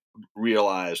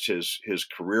 realized his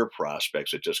career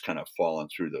prospects had just kind of fallen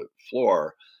through the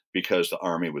floor because the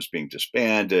army was being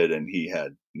disbanded and he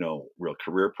had no real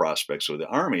career prospects with the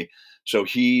army. So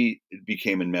he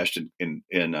became enmeshed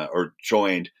or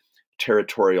joined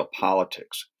territorial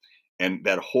politics. And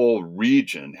that whole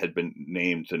region had been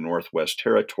named the Northwest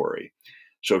Territory.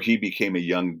 So he became a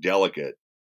young delegate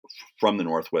from the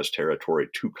Northwest Territory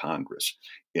to Congress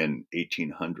in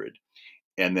 1800.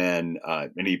 And then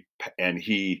he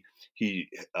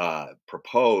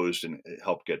proposed and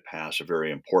helped get passed a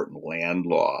very important land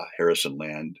law, Harrison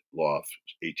Land Law of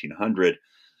 1800,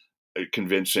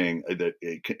 convincing that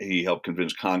he helped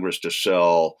convince Congress to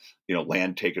sell,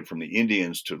 land taken from the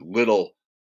Indians to little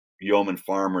yeoman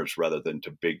farmers rather than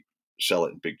to sell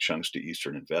it in big chunks to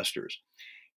Eastern investors.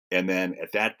 And then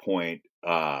at that point,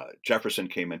 Jefferson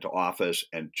came into office,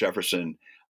 and Harrison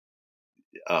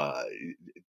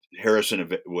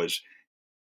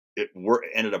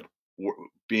ended up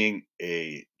being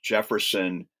a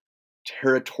Jefferson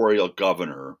territorial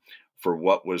governor for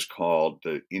what was called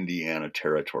the Indiana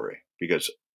Territory, because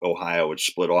Ohio would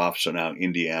split off. So now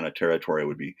Indiana Territory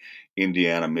would be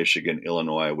Indiana, Michigan,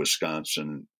 Illinois,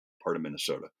 Wisconsin, part of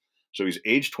Minnesota. So he's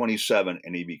age 27,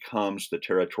 and he becomes the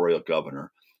territorial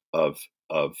governor of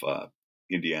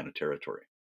Indiana Territory.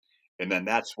 And then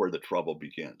that's where the trouble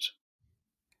begins.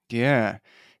 Yeah.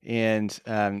 And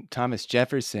Thomas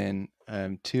Jefferson,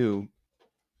 too,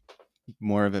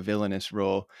 more of a villainous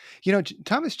role.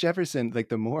 Thomas Jefferson, like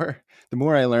the more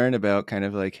I learn about kind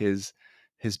of like his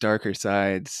darker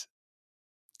sides,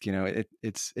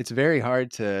 it's very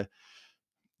hard to,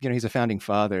 he's a founding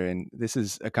father, and this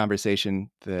is a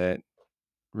conversation that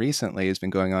recently has been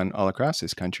going on all across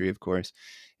this country, of course,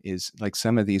 is like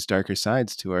some of these darker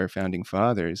sides to our founding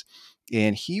fathers.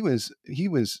 And he was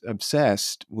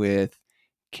obsessed with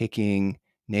kicking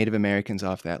Native Americans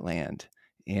off that land.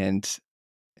 And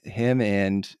him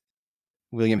and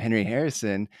William Henry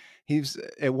Harrison, he's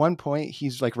at one point,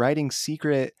 he's like writing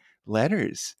secret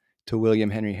letters to William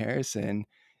Henry Harrison,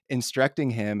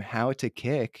 instructing him how to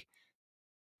kick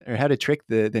or how to trick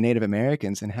the Native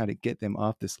Americans and how to get them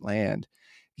off this land.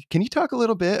 Can you talk a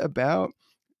little bit about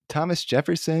Thomas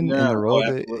Jefferson and the role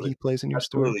that he plays in your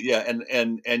story? Absolutely, yeah,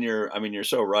 and you're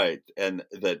so right, and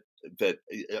that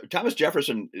Thomas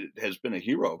Jefferson has been a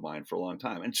hero of mine for a long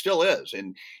time, and still is,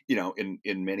 and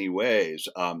in many ways,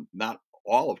 not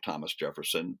all of Thomas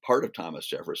Jefferson, part of Thomas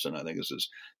Jefferson, I think, is this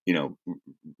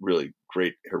really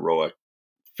great heroic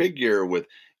figure with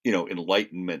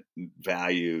Enlightenment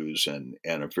values and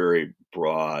a very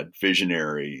broad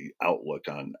visionary outlook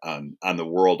on the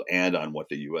world and on what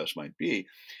the U.S. might be.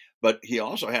 But he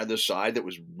also had this side that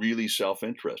was really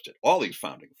self-interested. All these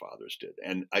founding fathers did,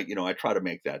 and I try to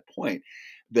make that point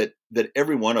that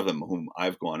every one of them whom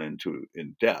I've gone into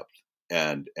in depth,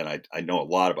 and I know a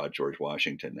lot about George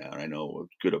Washington now, and I know a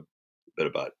good bit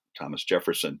about Thomas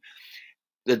Jefferson,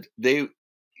 that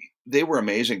they were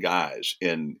amazing guys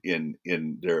in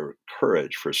their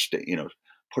courage for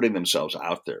putting themselves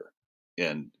out there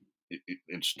and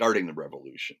in starting the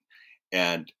revolution,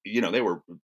 and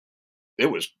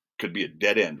could be a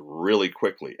dead end really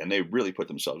quickly, and they really put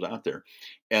themselves out there,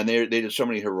 and they did so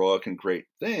many heroic and great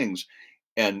things,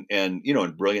 and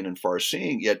brilliant and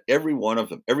far-seeing. Yet every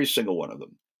single one of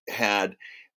them had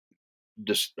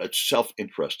just a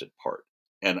self-interested part.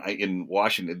 And in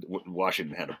Washington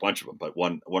had a bunch of them, but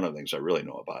one of the things I really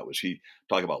know about was he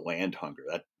talked about land hunger.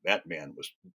 That man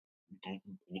was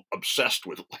obsessed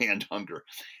with land hunger,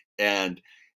 and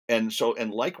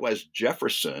likewise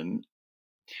Jefferson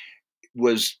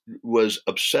was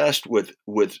obsessed with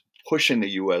pushing the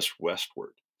U.S.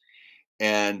 westward.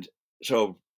 And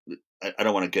so I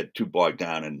don't want to get too bogged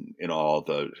down in all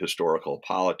the historical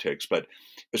politics, but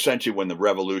essentially when the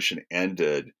revolution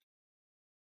ended,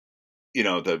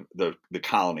 the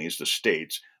colonies, the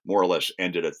states, more or less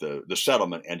ended at the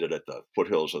settlement ended at the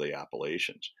foothills of the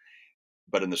Appalachians.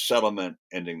 But in the settlement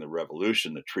ending the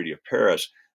revolution, the Treaty of Paris,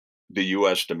 the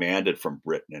U.S. demanded from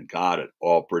Britain and got it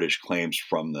all British claims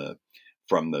from the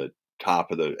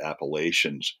top of the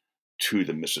Appalachians to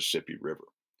the Mississippi River.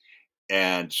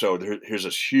 And so here's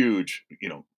this huge,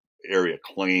 area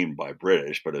claimed by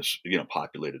British, but it's,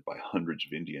 populated by hundreds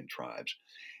of Indian tribes.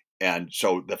 And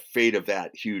so the fate of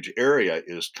that huge area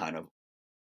is kind of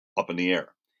up in the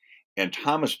air. And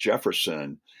Thomas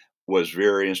Jefferson was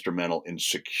very instrumental in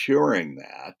securing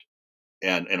that.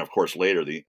 And of course, later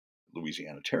the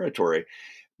Louisiana Territory.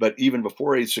 But even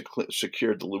before he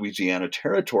secured the Louisiana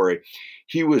Territory,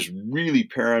 he was really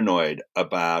paranoid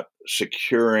about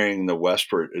securing the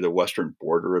western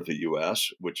border of the U.S.,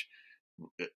 which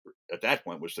at that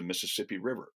point was the Mississippi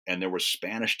River. And there was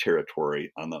Spanish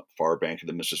territory on the far bank of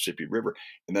the Mississippi River.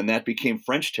 And then that became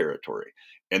French territory.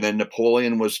 And then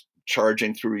Napoleon was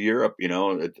charging through Europe, at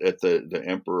the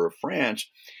Emperor of France.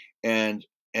 And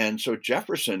so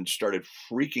Jefferson started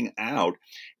freaking out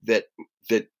that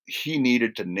he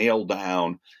needed to nail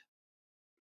down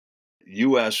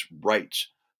U.S. rights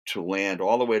to land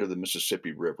all the way to the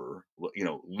Mississippi River,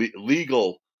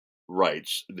 legal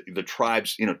rights. The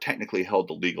tribes, technically held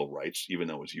the legal rights, even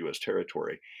though it was U.S.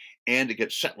 territory, and to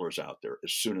get settlers out there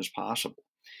as soon as possible.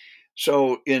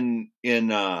 So and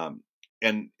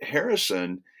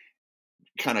Harrison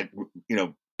kind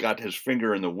of got his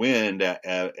finger in the wind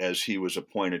as he was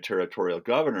appointed territorial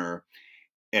governor,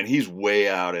 and he's way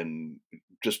out in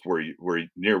just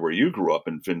near where you grew up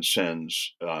in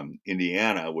Vincennes,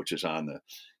 Indiana, which is on the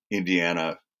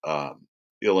Indiana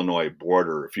Illinois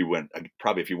border. If you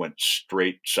went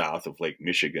straight south of Lake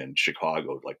Michigan,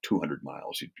 Chicago, like 200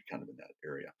 miles, you'd be kind of in that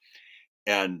area.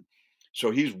 And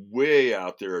so he's way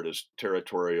out there at his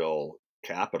territorial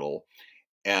capital,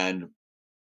 and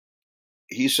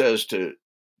he says to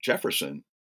Jefferson,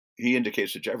 he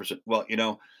indicates to Jefferson, well,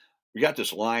 we got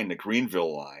this line, the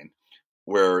Greenville line,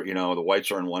 where, the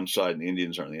whites are on one side and the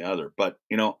Indians are on the other. But,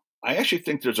 I actually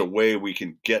think there's a way we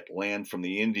can get land from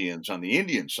the Indians on the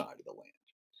Indian side of the land.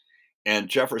 And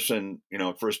Jefferson,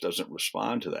 at first doesn't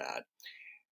respond to that.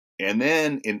 And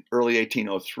then in early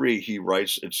 1803, he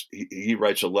writes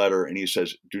a letter, and he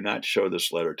says, do not show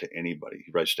this letter to anybody.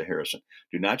 He writes to Harrison,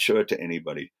 do not show it to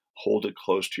anybody. Hold it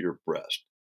close to your breast.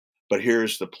 But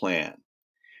here's the plan.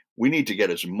 We need to get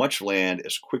as much land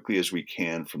as quickly as we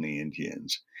can from the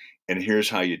Indians. And here's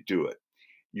how you do it.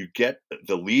 You get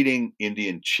the leading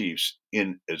Indian chiefs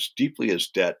in as deeply as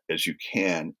debt as you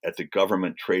can at the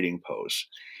government trading posts.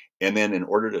 And then in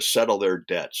order to settle their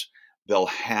debts, they'll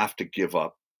have to give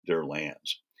up their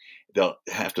lands. They'll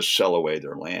have to sell away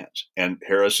their lands. And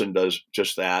Harrison does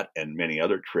just that and many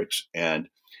other tricks. And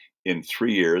in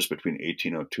 3 years, between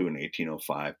 1802 and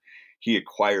 1805, he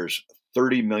acquires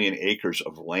 30 million acres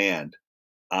of land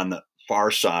on the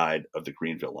far side of the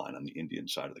Greenville line, on the Indian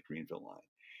side of the Greenville line.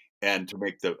 And to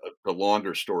make the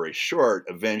longer story short,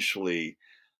 eventually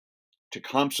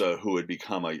Tecumseh, who had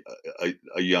become a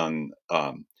young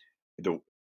the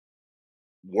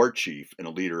war chief and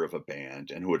a leader of a band,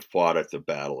 and who had fought at the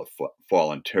Battle of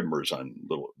Fallen Timbers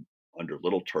under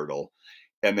Little Turtle,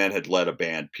 and then had led a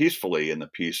band peacefully in the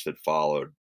peace that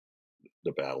followed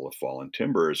the Battle of Fallen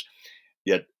Timbers.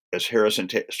 Yet, as Harrison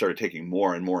started taking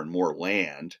more and more and more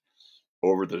land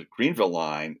over the Greenville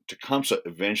line, Tecumseh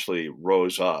eventually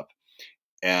rose up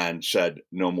and said,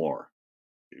 "No more."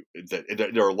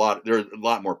 There are a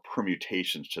lot more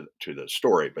permutations to the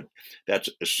story, but that's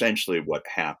essentially what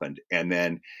happened. And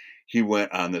then he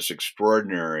went on this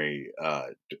extraordinary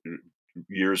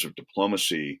years of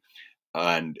diplomacy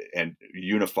and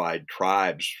unified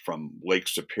tribes from Lake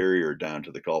Superior down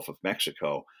to the Gulf of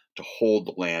Mexico to hold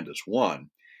the land as one.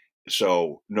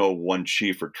 So no one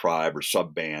chief or tribe or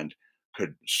sub-band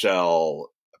could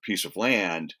sell a piece of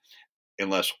land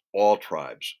unless all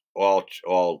tribes, all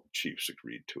chiefs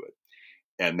agreed to it.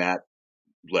 And that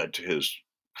led to his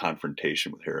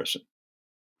confrontation with Harrison.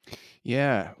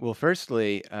 Yeah. Well,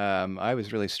 firstly, I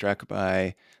was really struck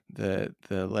by the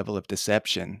level of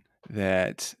deception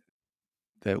that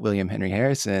William Henry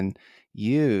Harrison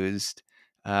used,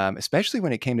 especially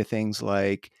when it came to things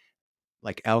like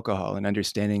alcohol, and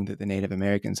understanding that the Native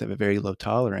Americans have a very low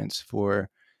tolerance for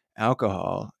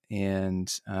alcohol,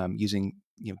 and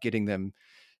getting them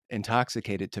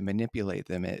intoxicated to manipulate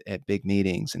them at big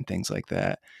meetings and things like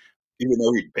that. Even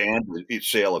though he banned the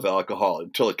sale of alcohol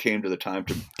until it came to the time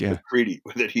to the Yeah. treaty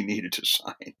that he needed to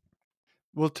sign.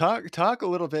 Well, talk a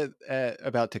little bit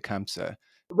about Tecumseh.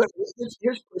 But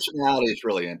his personality is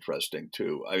really interesting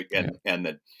too. Yeah.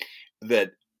 And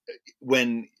that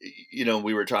when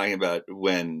we were talking about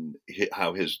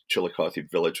how his Chillicothe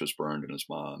village was burned and his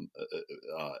mom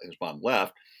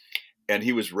left, and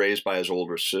he was raised by his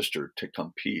older sister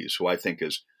Tecumseh, who I think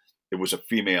it was a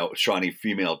Shawnee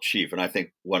female chief, and I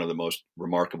think one of the most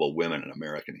remarkable women in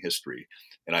American history.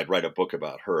 And I'd write a book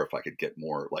about her if I could get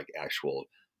more actual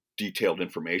detailed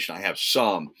information. I have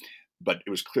some, but it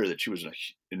was clear that she was an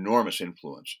enormous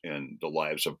influence in the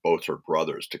lives of both her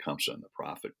brothers, Tecumseh and the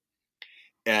Prophet.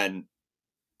 And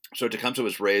so Tecumseh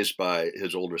was raised by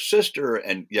his older sister,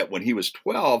 and yet when he was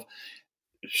 12,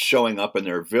 showing up in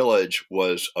their village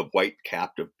was a white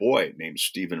captive boy named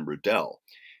Stephen Rudell,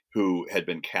 who had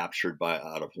been captured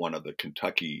out of one of the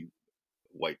Kentucky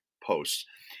white posts.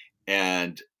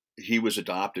 And he was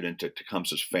adopted into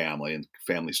Tecumseh's family and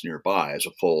families nearby as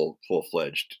a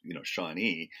full-fledged,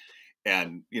 Shawnee.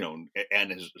 And,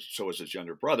 so was his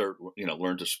younger brother,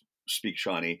 learned to speak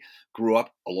Shawnee, grew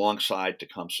up alongside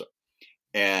Tecumseh.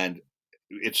 And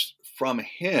it's from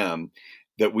him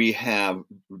that we have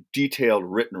detailed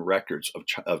written records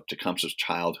of Tecumseh's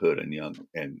childhood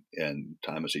and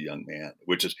time as a young man,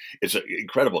 which it's an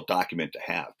incredible document to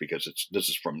have, because this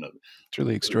is from It's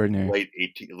really extraordinary.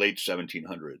 late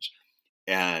 1700s,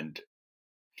 and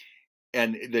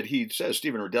and that he says,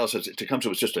 Stephen Riddell says, Tecumseh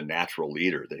was just a natural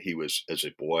leader, that he was, as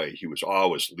a boy, he was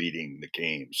always leading the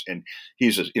games. And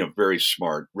he's a, very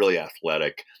smart, really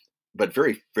athletic, but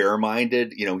very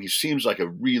fair-minded. He seems like a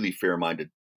really fair-minded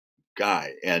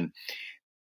guy. And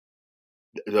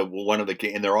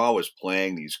and they're always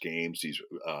playing these games,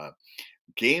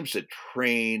 games that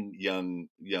train young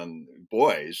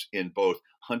boys in both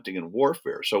hunting and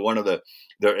warfare. So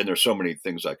there's so many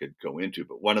things I could go into,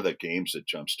 but one of the games that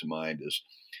jumps to mind is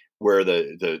where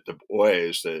the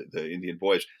boys, the Indian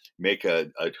boys, make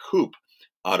a hoop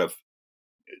out of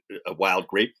wild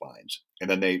grapevines, and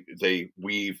then they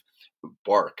weave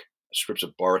strips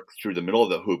of bark through the middle of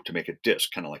the hoop to make a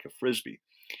disc, kind of like a frisbee.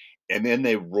 And then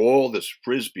they roll this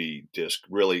frisbee disc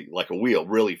really like a wheel,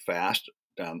 really fast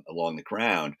down along the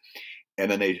ground,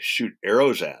 and then they shoot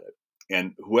arrows at it.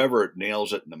 And whoever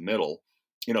nails it in the middle,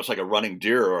 it's like a running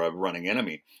deer or a running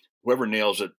enemy. Whoever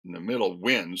nails it in the middle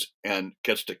wins and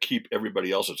gets to keep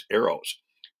everybody else's arrows,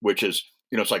 which is,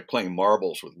 it's like playing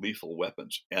marbles with lethal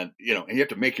weapons. And, and you have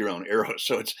to make your own arrows.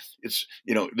 So it's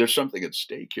there's something at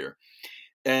stake here.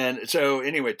 And so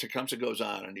anyway, Tecumseh goes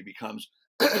on and he becomes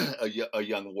a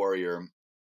young warrior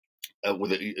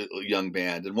with a young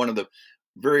band. And one of the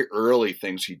very early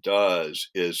things he does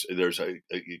is there's a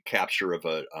capture of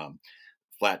a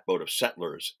flatboat of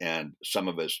settlers, and some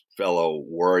of his fellow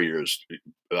warriors,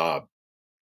 I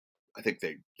think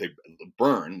they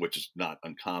burn, which is not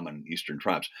uncommon in Eastern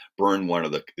tribes, burn one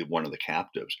of the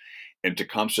captives. And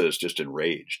Tecumseh is just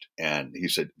enraged, and he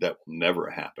said that will never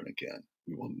happen again.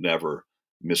 We will never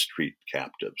mistreat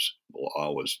captives. We'll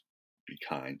always be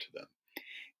kind to them.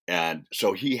 And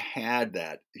so he had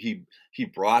that. He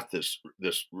brought this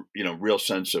real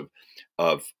sense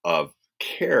of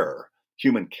care,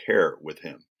 human care with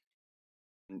him.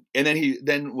 And then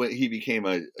he became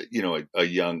a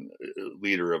young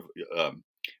leader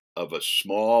of a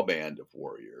small band of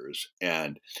warriors,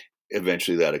 and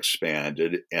eventually that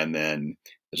expanded. And then,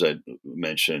 as I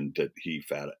mentioned, that he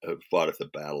fought at the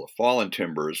Battle of Fallen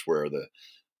Timbers, where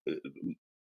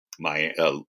my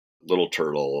Little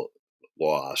Turtle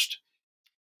lost.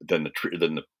 Then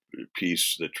the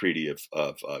Treaty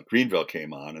of Greenville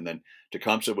came on, and then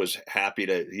Tecumseh was happy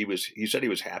he said he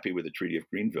was happy with the Treaty of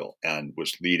Greenville and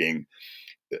was leading.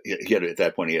 At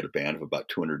that point he had a band of about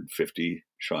 250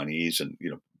 Shawnees and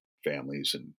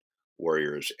families and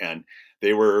warriors, and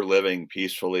they were living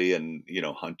peacefully and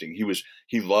hunting. He was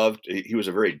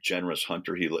a very generous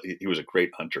hunter. He was a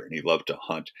great hunter, and he loved to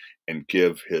hunt and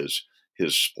give his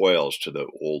spoils to the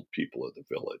old people of the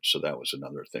village. So that was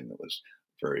another thing that was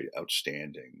very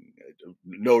outstanding,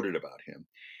 noted about him.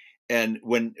 And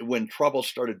when trouble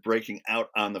started breaking out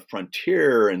on the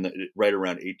frontier, right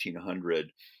around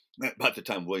 1800, about the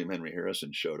time William Henry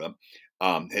Harrison showed up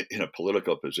in a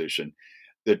political position,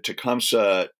 that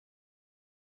Tecumseh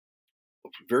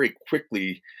very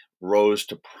quickly rose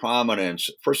to prominence,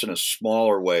 first in a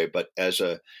smaller way, but as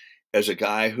a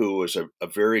guy who was a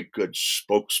very good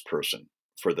spokesperson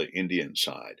for the Indian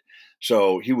side.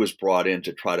 So he was brought in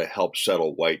to try to help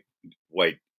settle white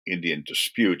Indian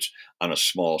disputes on a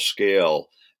small scale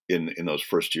in those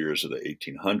first years of the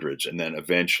 1800s. And then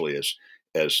eventually,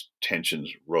 as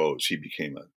tensions rose, he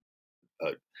became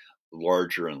a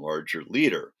larger and larger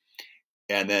leader.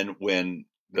 And then when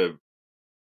the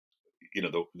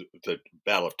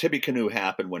Battle of Tippecanoe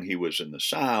happened, when he was in the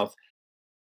South,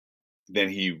 then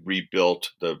he rebuilt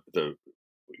the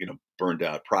burned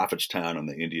out Prophetstown and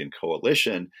the Indian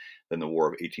coalition. Then the War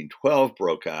of 1812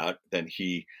 broke out. Then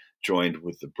he joined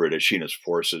with the British. He and his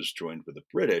forces joined with the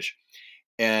British,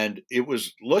 and it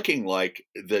was looking like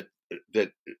that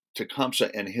Tecumseh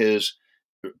and his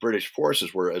British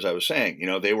forces were, as I was saying,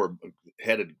 they were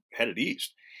headed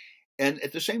east. And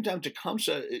at the same time,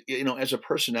 Tecumseh, as a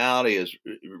personality, is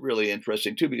really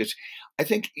interesting too, because I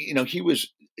think he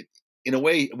was, in a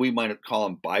way, we might call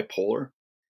him bipolar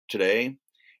today,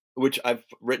 which I've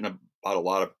written about a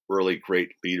lot of early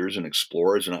great leaders and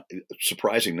explorers, and a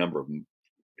surprising number of them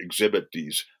exhibit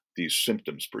these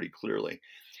symptoms pretty clearly.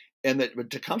 And that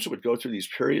Tecumseh would go through these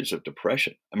periods of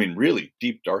depression. I mean, really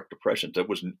deep, dark depressions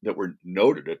that were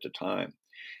noted at the time.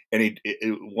 And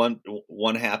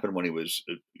one happened when he was,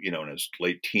 in his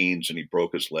late teens, and he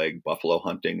broke his leg buffalo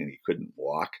hunting, and he couldn't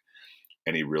walk.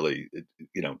 And he really,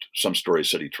 some stories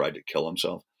said he tried to kill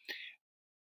himself.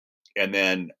 And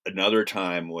then another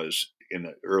time was in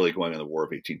the early going of the War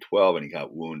of 1812, and he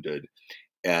got wounded,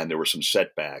 and there were some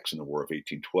setbacks in the War of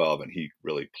 1812, and he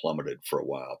really plummeted for a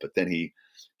while. But then he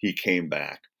came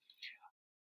back.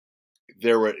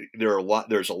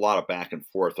 There's a lot of back and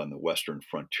forth on the Western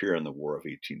frontier in the War of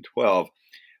 1812.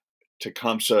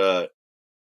 Tecumseh,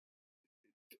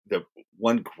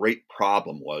 one great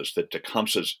problem was that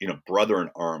Tecumseh's, brother in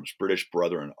arms, British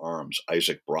brother in arms,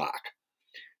 Isaac Brock,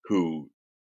 who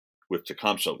with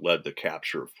Tecumseh led the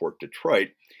capture of Fort Detroit.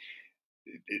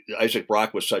 Isaac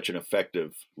Brock was such an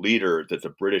effective leader that the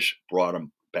British brought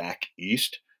him back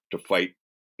east to fight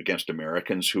against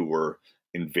Americans who were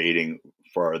invading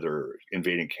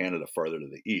Canada farther to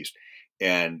the east.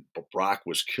 And Brock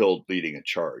was killed leading a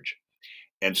charge.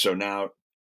 And so now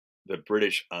the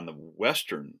British on the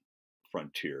western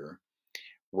frontier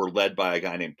were led by a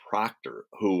guy named Proctor,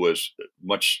 who was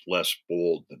much less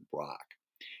bold than Brock,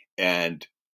 and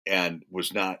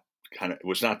was not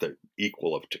the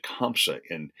equal of Tecumseh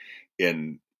in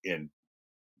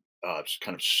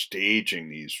kind of staging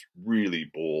these really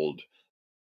bold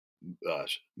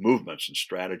movements and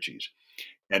strategies.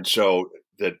 And so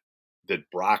that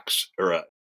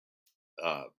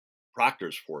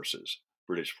Proctor's forces,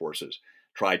 British forces,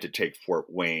 tried to take Fort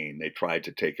Wayne. They tried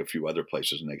to take a few other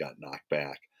places, and they got knocked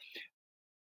back.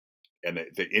 And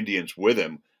the Indians with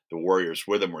him, the warriors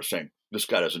with him, were saying, "This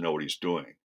guy doesn't know what he's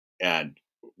doing, and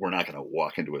we're not going to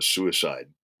walk into a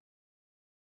suicide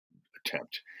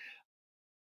attempt."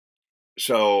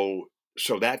 So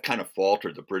that kind of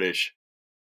faltered. The British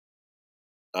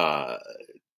uh,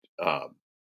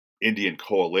 Indian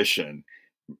coalition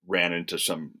ran into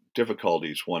some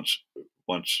difficulties once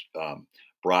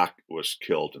Brock was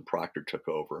killed and Proctor took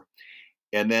over.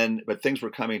 But things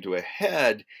were coming to a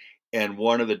head, and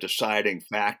one of the deciding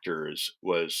factors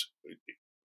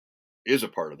is a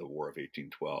part of the War of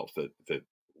 1812 that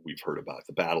we've heard about,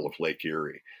 the Battle of Lake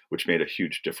Erie, which made a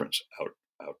huge difference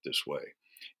out this way.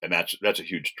 And that's a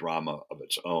huge drama of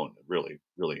its own. Really,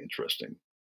 really interesting.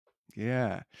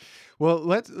 Yeah. Well,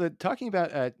 let's talking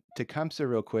about Tecumseh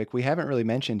real quick. We haven't really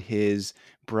mentioned his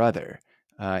brother,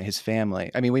 his family.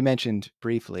 I mean, we mentioned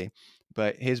briefly,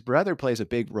 but his brother plays a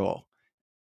big role.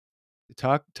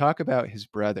 Talk about his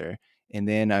brother, and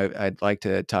then I'd like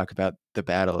to talk about the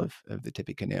Battle of the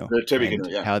Tippecanoe The and Tippecanoe,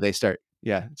 yeah. how they start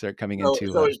coming into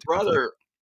So his conflict. brother,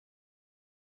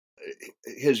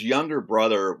 his younger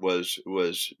brother, was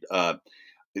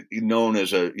known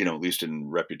as at least in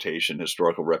reputation,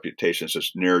 historical reputation, as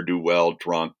this ne'er-do-well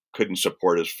drunk, couldn't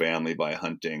support his family by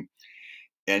hunting.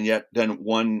 And yet then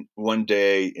one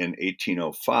day in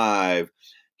 1805,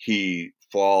 he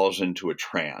falls into a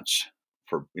trance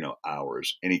for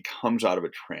hours, and he comes out of a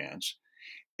trance,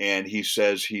 and he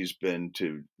says he's been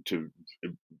to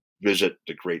visit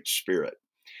the Great Spirit,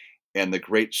 and the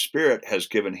Great Spirit has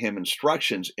given him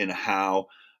instructions in how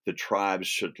the tribes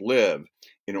should live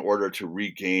in order to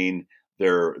regain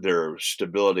their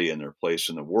stability and their place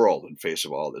in the world in face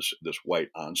of all this white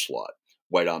onslaught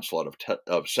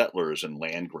of settlers and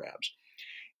land grabs.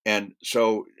 And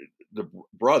so the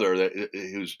brother,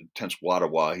 who's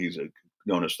Tenskwatawa, he's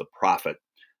known as the prophet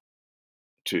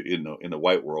in the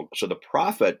white world. So the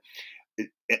prophet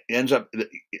ends up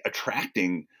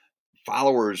attracting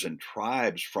followers and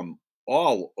tribes from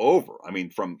all over. I mean,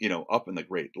 from up in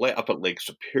the up at Lake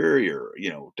Superior,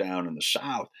 down in the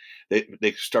south,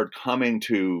 they start coming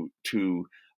to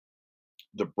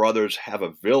the brothers have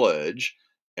a village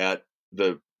at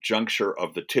the juncture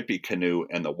of the Tippecanoe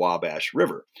and the Wabash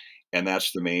River, and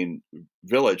that's the main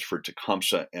village for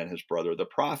Tecumseh and his brother, the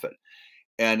prophet.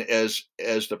 And as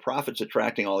the prophet's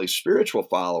attracting all these spiritual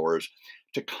followers,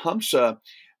 Tecumseh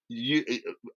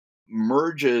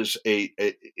merges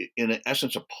in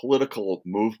essence a political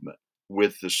movement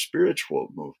with the spiritual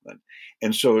movement,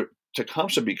 and so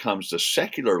Tecumseh becomes the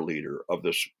secular leader of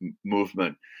this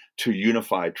movement to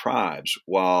unify tribes,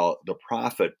 while the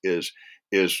prophet is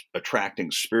attracting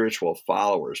spiritual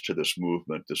followers to this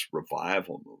movement, this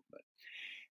revival movement.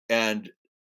 And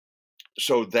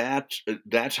so that's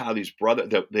how these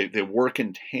brothers they work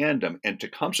in tandem. And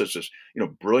Tecumseh is this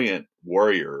brilliant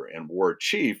warrior and war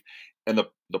chief, and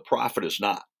the prophet is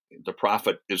not. The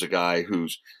prophet is a guy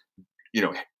who's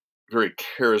very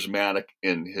charismatic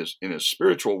in his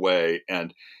spiritual way,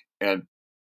 and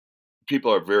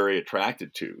people are very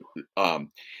attracted to.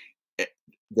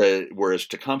 Whereas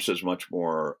Tecumseh is much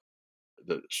more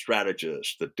the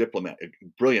strategist, the diplomat,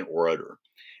 brilliant orator,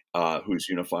 who's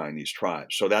unifying these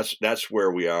tribes. So that's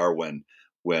where we are when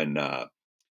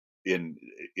in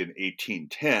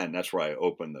 1810. That's where I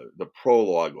open the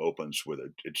prologue opens with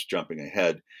it's jumping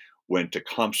ahead when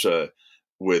Tecumseh,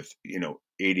 with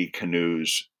 80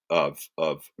 canoes of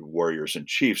warriors and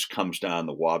chiefs, comes down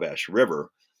the Wabash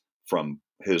River from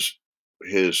his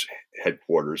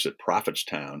headquarters at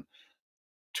Prophetstown,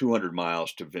 200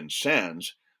 miles to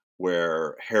Vincennes,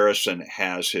 where Harrison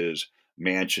has his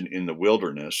mansion in the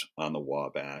wilderness on the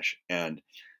Wabash, and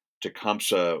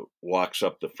Tecumseh walks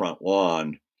up the front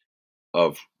lawn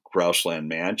of Grouseland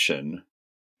mansion,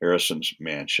 Harrison's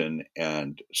mansion,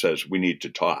 and says, "We need to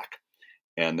talk."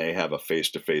 And they have a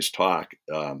face-to-face talk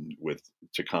with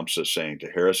Tecumseh saying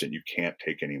to Harrison, "You can't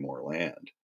take any more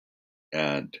land,"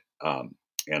 and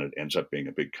it ends up being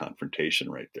a big confrontation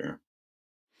right there.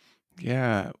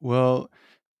 Yeah. Well,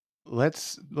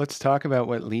 let's talk about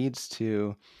what leads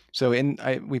to. So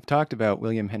we've talked about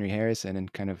William Henry Harrison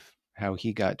and kind of how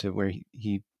he got to where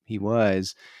he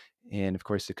was, and of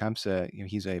course Tecumseh,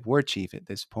 he's a war chief at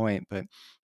this point. But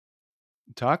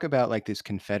talk about like this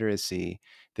confederacy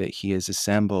that he has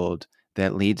assembled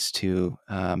that leads to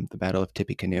the Battle of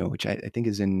Tippecanoe, which I think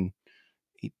is in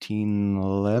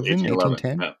 1811, 1811,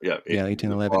 1810. yeah, Yeah, the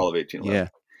 1811. fall of 1811. Yeah.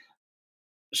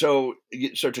 So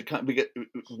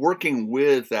working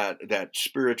with that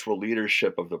spiritual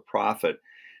leadership of the prophet,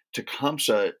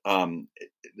 Tecumseh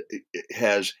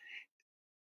has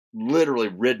literally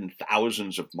ridden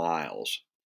thousands of miles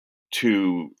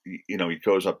to, he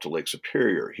goes up to Lake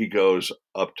Superior. He goes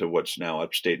up to what's now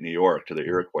upstate New York, to the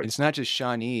Iroquois. It's not just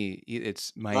Shawnee,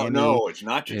 it's Oh, Miami. no, it's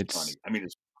not just It's Shawnee. I mean,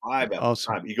 it's tribe after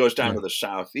also, tribe. He goes down yeah. to the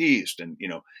southeast, and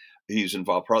he's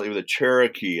involved partly with the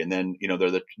Cherokee, and then they're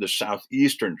the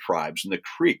southeastern tribes and the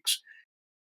Creeks.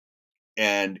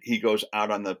 And he goes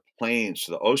out on the plains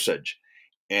to the Osage,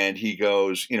 and he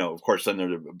goes, of course, then there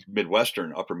are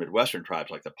the upper Midwestern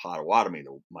tribes like the Potawatomi,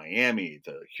 the Miami,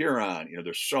 the Huron.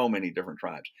 There's so many different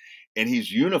tribes, and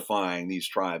he's unifying these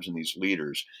tribes and these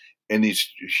leaders in these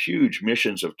huge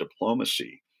missions of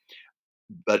diplomacy.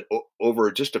 But over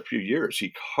just a few years,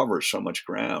 he covers so much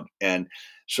ground, and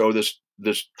so this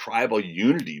tribal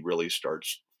unity really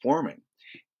starts forming.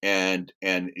 And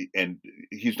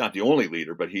he's not the only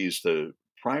leader, but he's the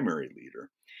primary leader.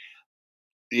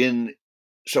 And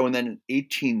then in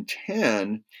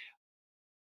 1810,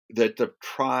 that the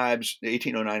tribes,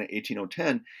 1809 and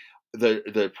 1810,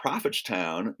 the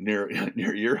Prophetstown near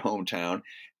near your hometown,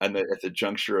 and at the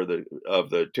juncture of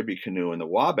the Tippecanoe and the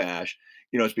Wabash,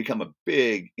 it's become a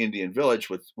big Indian village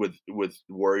with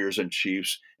warriors and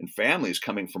chiefs and families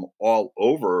coming from all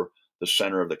over the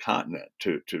center of the continent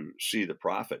to see the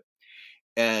prophet.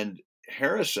 And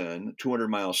Harrison, 200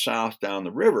 miles south down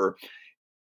the river,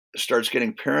 starts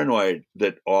getting paranoid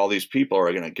that all these people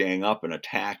are going to gang up and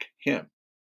attack him.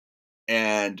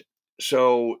 And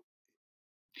so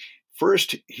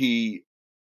first he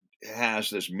has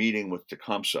this meeting with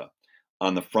Tecumseh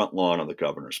on the front lawn of the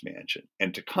governor's mansion.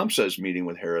 And Tecumseh is meeting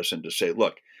with Harrison to say,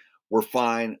 "Look, we're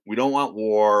fine. We don't want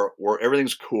war.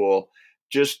 Everything's cool.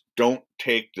 Just don't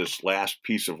take this last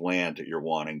piece of land that you're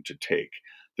wanting to take.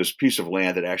 This piece of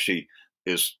land that actually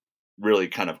is really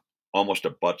kind of almost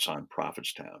abuts on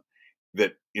Prophetstown.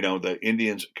 That, the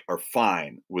Indians are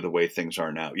fine with the way things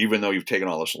are now, even though you've taken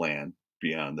all this land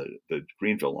beyond the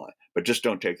Greenville line, but just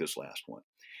don't take this last one."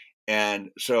 And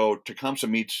so Tecumseh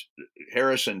meets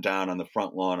Harrison down on the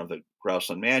front lawn of the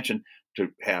Grouseland mansion to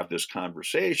have this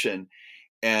conversation.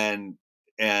 And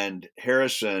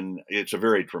Harrison, it's a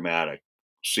very dramatic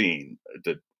scene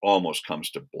that almost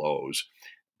comes to blows,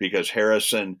 because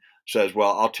Harrison says,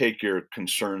 "Well, I'll take your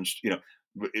concerns."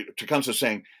 Tecumseh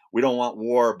saying, "We don't want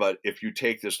war, but if you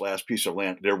take this last piece of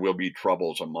land, there will be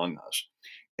troubles among us."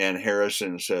 And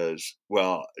Harrison says,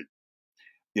 "Well,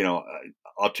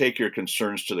 I'll take your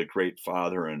concerns to the great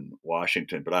father in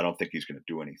Washington, but I don't think he's going to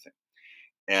do anything."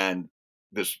 And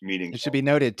this meeting, It should be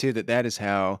noted too that that is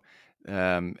how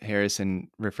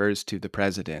Harrison refers to the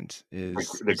president the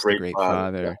is the great Great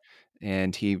father, yeah, Father,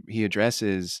 and he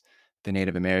addresses the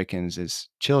Native Americans as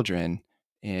children,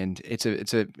 and it's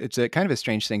a kind of a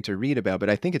strange thing to read about, but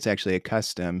I think it's actually a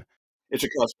custom it's a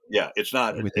custom. Yeah, it's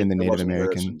not. within the It Native wasn't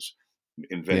American. Harrison's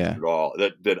invention Yeah, at all.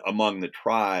 That among the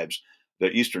tribes, the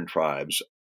eastern tribes,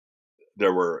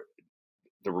 there were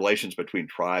the relations between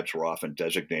tribes were often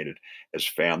designated as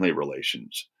family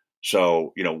relations.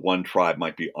 So, one tribe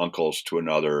might be uncles to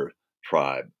another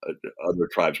tribe. Other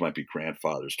tribes might be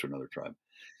grandfathers to another tribe.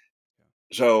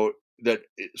 So that,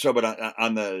 but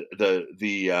on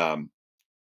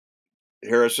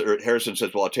Harrison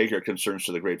says, "Well, I'll take your concerns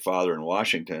to the great father in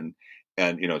Washington,"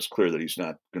 and it's clear that he's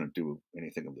not going to do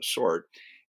anything of the sort.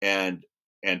 And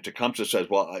Tecumseh says,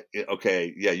 "Well,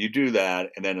 okay, yeah, you do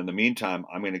that, and then in the meantime,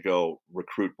 I'm going to go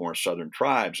recruit more Southern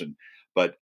tribes,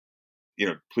 but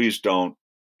please don't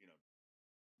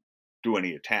do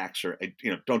any attacks, or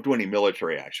don't do any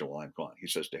military action while I'm gone." He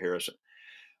says to Harrison.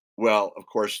 Well, of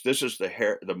course, this is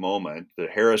the moment that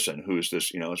Harrison, who's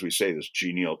this, as we say, this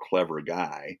genial, clever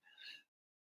guy,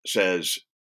 says,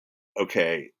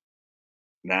 "Okay,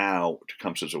 now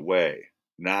Tecumseh's away.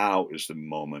 Now is the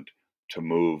moment to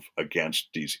move against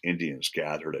these Indians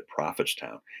gathered at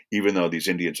Prophetstown, even though these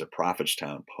Indians at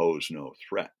Prophetstown pose no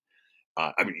threat."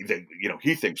 I mean,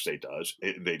 he thinks they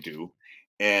do,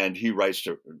 and he writes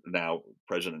to now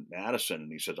President Madison,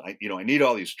 and he says, I need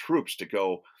all these troops to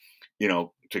go,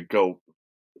 to go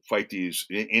fight these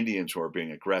Indians who are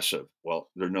being aggressive. Well,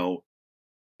 there are no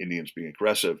Indians being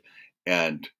aggressive,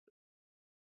 and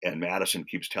Madison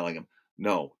keeps telling him,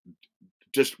 no,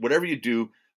 just whatever you do,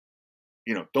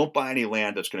 don't buy any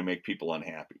land that's going to make people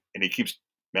unhappy. And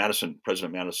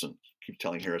President Madison keeps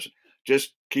telling Harrison,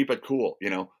 just keep it cool.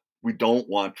 We don't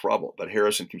want trouble. But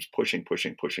Harrison keeps pushing,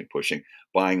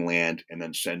 buying land and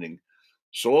then sending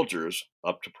soldiers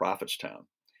up to Prophetstown.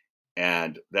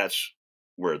 And that's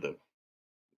where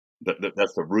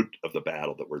that's the root of the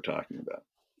battle that we're talking about.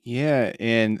 Yeah,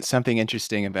 and something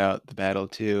interesting about the battle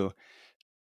too.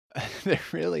 They're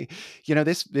really,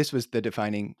 this was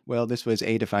this was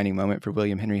a defining moment for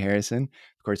William Henry Harrison.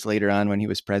 Of course, later on when he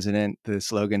was president, the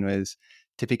slogan was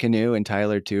Tippecanoe and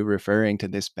Tyler too, referring to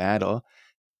this battle,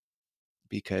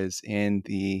 because in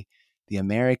the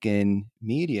American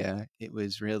media, it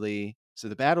was really, so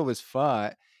the battle was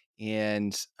fought,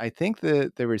 and I think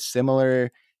that there were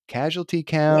similar casualty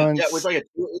Yeah, it was counts. like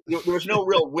there was no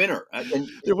real winner, and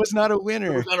There was not a there was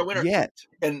winner not a winner. yet.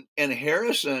 And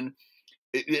Harrison,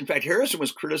 in fact, Harrison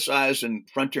was criticized in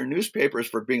frontier newspapers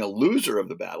for being a loser of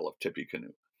the Battle of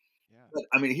Tippecanoe. Yeah. But,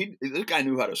 I mean, this guy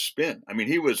knew how to spin. I mean,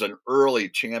 he was an early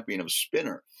champion of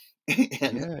spinner. And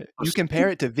Yeah, you compare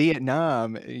it to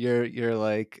Vietnam, you're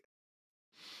like,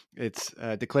 it's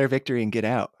declare victory and get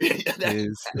out. which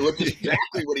is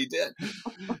exactly what he did.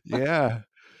 Yeah.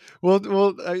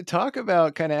 Well, talk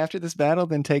about kind of after this battle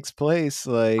then takes place,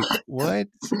 like what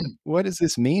does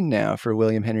this mean now for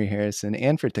William Henry Harrison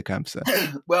and for Tecumseh?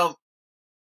 Well,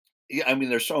 yeah, I mean,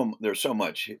 there's so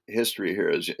much history here,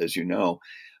 as you know,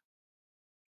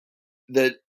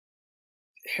 that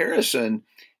Harrison,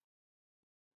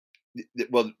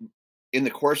 well, in the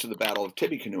course of the Battle of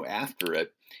Tippecanoe, after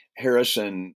it,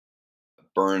 Harrison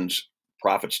burns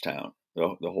Prophetstown,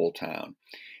 the whole town.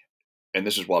 And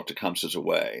this is while Tecumseh's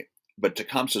away. But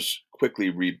Tecumseh quickly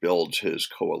rebuilds his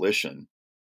coalition.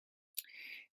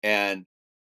 And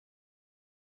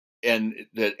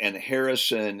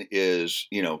Harrison is,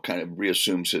 kind of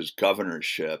reassumes his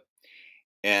governorship.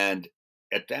 And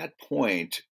at that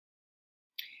point,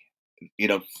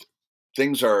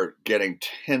 things are getting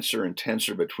tenser and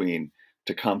tenser between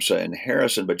Tecumseh and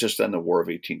Harrison, but just then the War of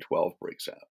 1812 breaks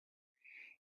out.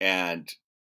 And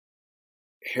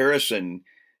Harrison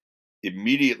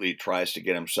immediately tries to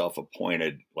get himself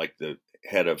appointed like the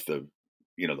head of the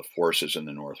forces in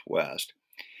the Northwest.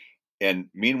 And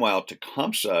meanwhile,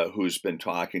 Tecumseh, who's been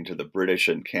talking to the British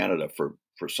in Canada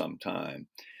for some time,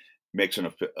 makes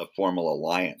a formal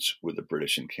alliance with the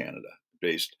British in Canada,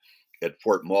 based at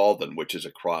Fort Malden, which is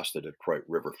across the Detroit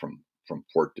River from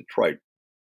Fort Detroit.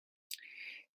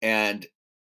 And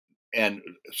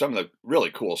some of the really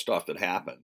cool stuff that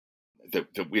happened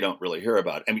that we don't really hear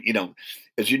about. I mean,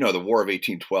 as you know, the War of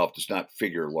 1812 does not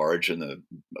figure large in the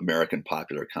American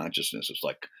popular consciousness. It's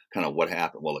like kind of what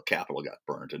happened. Well, the Capitol got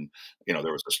burned, and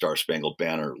there was the Star Spangled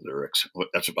Banner lyrics.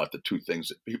 That's about the two things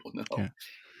that people know. Yeah.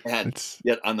 And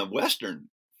yet on the Western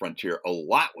frontier, a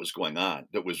lot was going on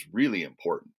that was really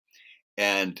important.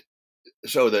 And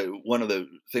so one of the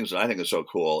things that I think is so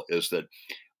cool is that,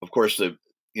 of course, the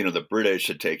British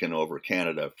had taken over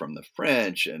Canada from the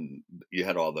French, and you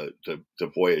had all the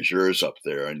voyageurs up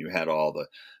there, and you had all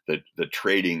the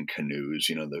trading canoes,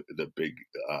 the big,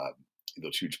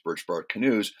 those huge birch bark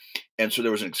canoes. And so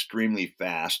there was an extremely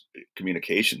fast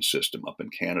communication system up in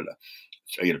Canada,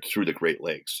 through the Great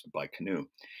Lakes by canoe.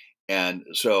 And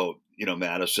so,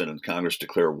 Madison and Congress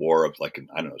declare war of I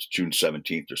don't know, it's June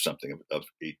 17th or something of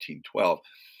 1812.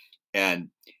 And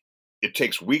it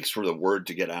takes weeks for the word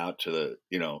to get out to the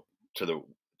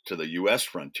U.S.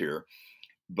 frontier,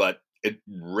 but it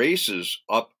races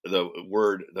up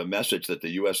the message that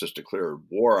the U.S. has declared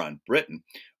war on Britain,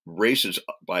 races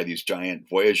by these giant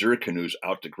voyageur canoes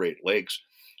out to Great Lakes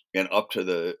and up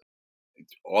to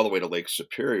all the way to Lake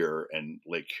Superior and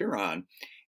Lake Huron.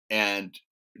 And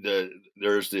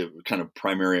there's the kind of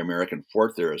primary American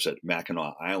fort there is at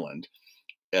Mackinac Island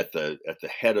at the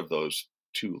head of those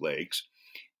two lakes.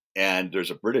 And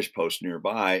there's a British post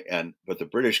nearby, but the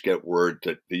British get word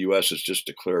that the U.S. has just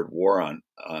declared war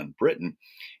on Britain,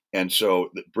 and so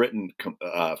the Britain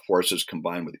forces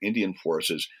combine with Indian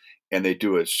forces, and they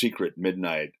do a secret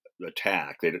midnight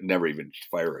attack. They never even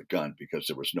fire a gun because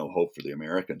there was no hope for the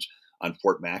Americans on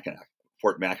Fort Mackinac.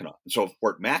 And so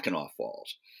Fort Mackinac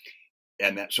falls,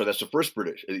 and that's the first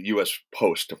U.S.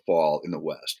 post to fall in the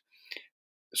West.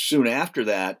 Soon after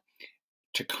that,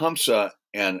 Tecumseh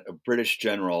and a British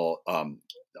general,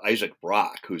 Isaac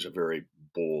Brock, who's a very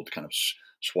bold, kind of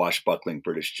swashbuckling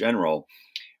British general,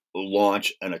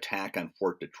 launch an attack on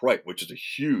Fort Detroit, which is a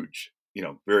huge,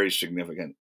 very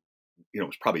significant,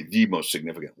 it's probably the most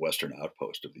significant Western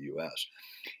outpost of the U.S.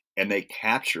 And they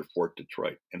capture Fort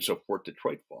Detroit, and so Fort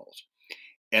Detroit falls.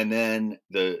 And then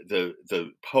the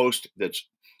post that's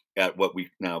at what we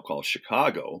now call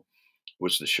Chicago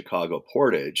was the Chicago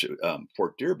Portage,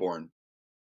 Fort Dearborn.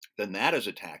 Then that is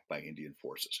attacked by Indian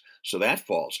forces, so that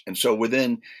falls. And so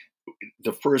within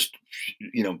the first,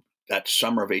 that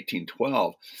summer of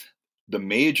 1812, the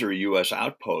major U.S.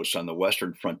 outposts on the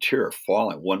western frontier are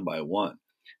falling one by one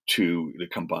to the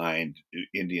combined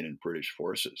Indian and British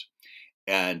forces,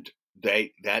 and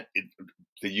the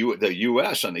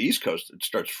U.S. on the East Coast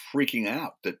starts freaking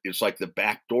out that it's like the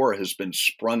back door has been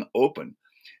sprung open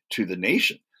to the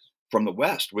nation from the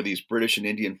West, with these British and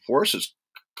Indian forces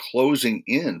closing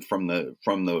in from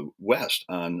the West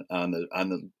on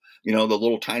the the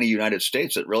little tiny United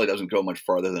States that really doesn't go much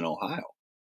farther than Ohio.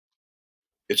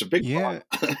 It's a big Yeah.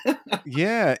 problem.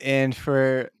 Yeah. And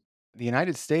for the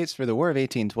United States, for the War of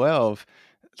 1812,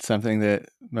 something that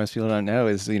most people don't know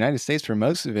is the United States, for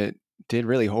most of it, did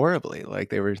really horribly. Like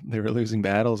they were losing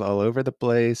battles all over the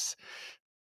place.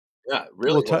 Yeah, Well,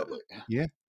 really horribly. yeah.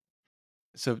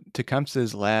 So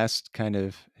Tecumseh's last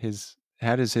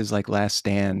how does his like last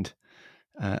stand?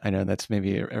 I know that's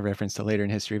maybe a reference to later in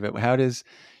history, but how does,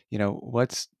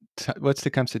 what's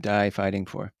Tecumseh die fighting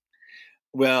for?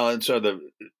 Well, and so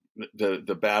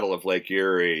the Battle of Lake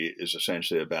Erie is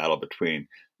essentially a battle between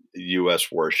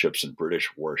U.S. warships and British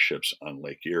warships on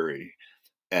Lake Erie.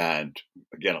 And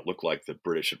again, it looked like the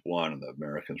British had won and the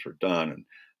Americans were done.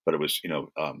 But it was,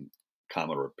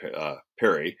 Commodore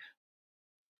Perry,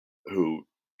 who,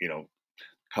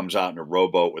 comes out in a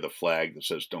rowboat with a flag that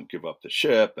says "Don't give up the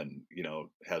ship," and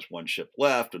has one ship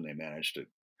left, and they managed to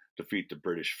defeat the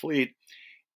British fleet.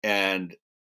 And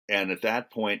at that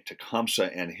point,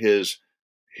 Tecumseh and he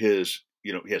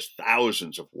has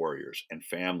thousands of warriors and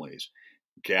families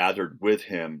gathered with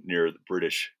him near the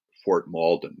British Fort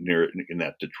Malden, near in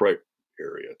that Detroit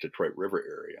River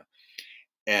area,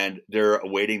 and they're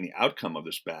awaiting the outcome of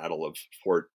this battle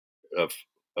of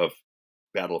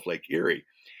Battle of Lake Erie,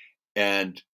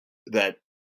 and that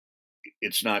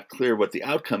it's not clear what the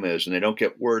outcome is, and they don't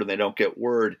get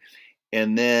word,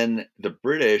 and then the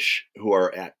British, who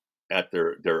are at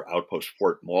their outpost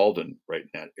Fort Malden, right in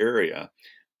that area,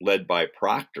 led by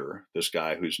Proctor, this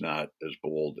guy who's not as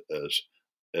bold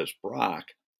as Brock.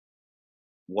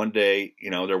 One day,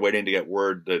 they're waiting to get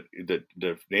word that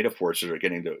the native forces are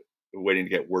waiting to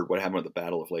get word what happened at the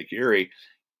Battle of Lake Erie.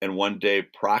 And one day,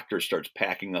 Proctor starts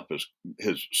packing up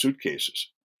his suitcases,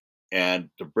 and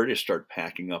the British start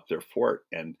packing up their fort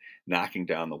and knocking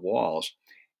down the walls.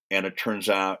 And it turns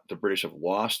out the British have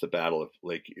lost the Battle of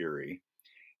Lake Erie,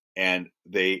 and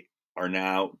they are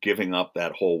now giving up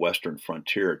that whole western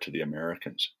frontier to the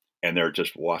Americans, and they're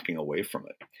just walking away from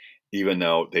it, even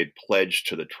though they'd pledged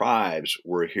to the tribes,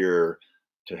 "We're here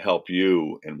to help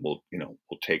you, and we'll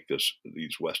take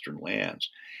these western lands."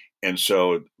 And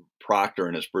so Proctor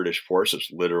and his British forces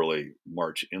literally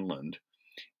march inland,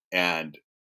 and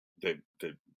the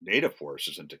native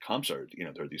forces in Tecumseh,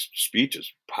 there are these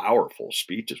speeches, powerful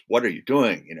speeches. "What are you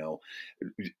doing?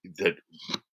 That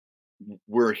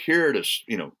we're here to,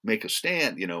 make a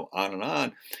stand, on and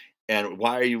on. And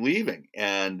why are you leaving?"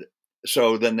 And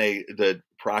so then the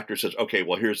Proctor says, "Okay,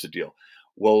 well, here's the deal.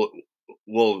 We'll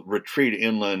retreat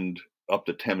inland up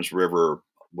the Thames River,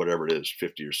 whatever it is,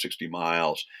 50 or 60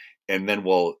 miles. And then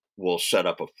we'll set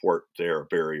up a fort there, a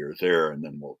barrier there, and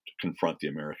then we'll confront the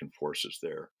American forces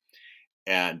there."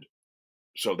 And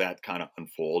so that kind of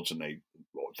unfolds, and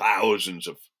thousands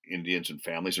of Indians and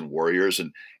families and warriors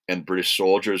and British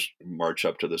soldiers march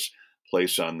up to this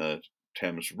place on the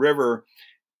Thames River.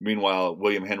 Meanwhile,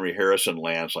 William Henry Harrison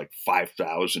lands like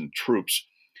 5,000 troops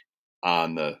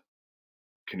on the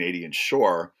Canadian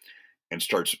shore and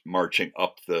starts marching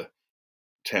up the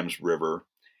Thames River.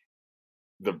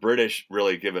 The British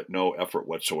really give it no effort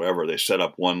whatsoever. They set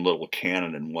up one little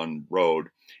cannon in one road,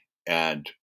 and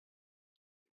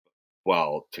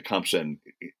while Tecumseh and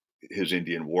his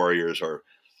Indian warriors are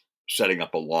setting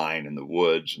up a line in the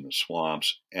woods and the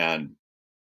swamps. And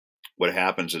what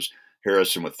happens is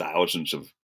Harrison, with thousands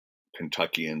of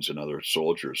Kentuckians and other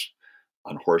soldiers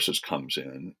on horses, comes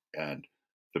in, and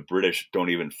the British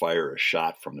don't even fire a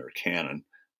shot from their cannon,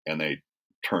 and they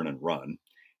turn and run.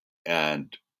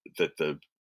 And that the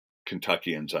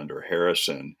Kentuckians under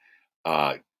Harrison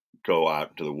go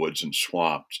out into the woods and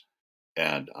swamps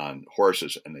and on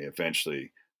horses, and they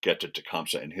eventually get to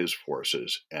Tecumseh and his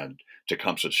forces, and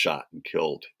Tecumseh's shot and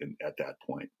killed at that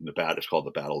point. And it's called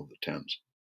the Battle of the Thames.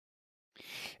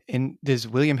 And does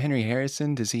William Henry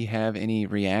Harrison, does he have any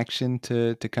reaction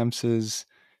to Tecumseh's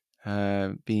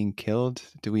being killed?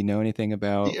 Do we know anything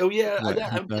about Oh yeah, what he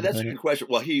thought that's about a it? good question.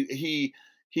 Well, he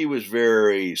was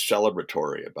very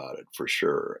celebratory about it for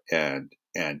sure, and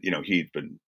he'd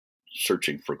been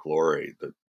searching for glory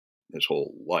his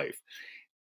whole life.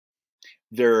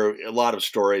 There are a lot of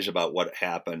stories about what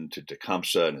happened to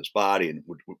Tecumseh and his body, and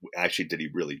actually, did he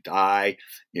really die?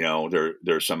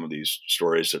 There's some of these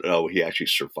stories that he actually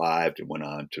survived and went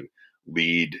on to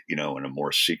lead, in a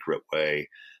more secret way.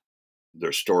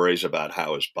 There's stories about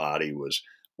how his body was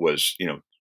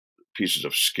pieces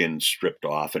of skin stripped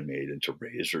off and made into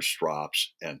razor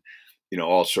strops, and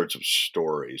all sorts of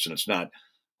stories. And it's not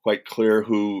quite clear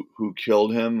who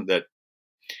killed him. That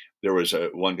there was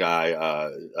one guy,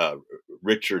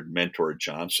 Richard Mentor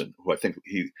Johnson, who I think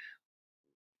he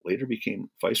later became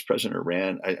vice president or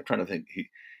ran. I'm trying to think.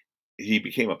 He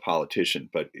became a politician,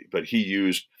 but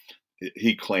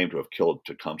he claimed to have killed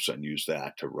Tecumseh and used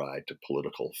that to ride to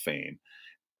political fame.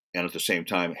 And at the same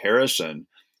time, Harrison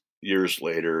years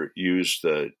later used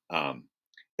that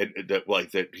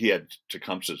he had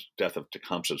Tecumseh's death of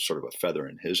Tecumseh sort of a feather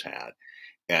in his hat,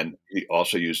 and he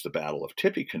also used the Battle of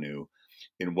Tippecanoe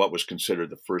in what was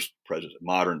considered the first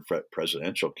modern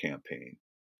presidential campaign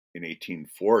in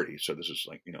 1840. So this is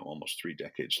like almost 3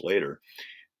 decades later,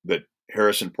 that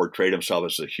Harrison portrayed himself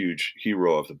as the huge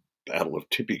hero of the Battle of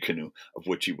Tippecanoe, of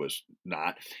which he was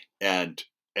not, and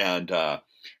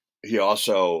he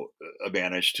also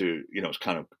managed to, it's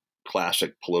kind of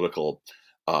classic political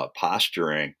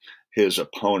posturing. His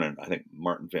opponent, I think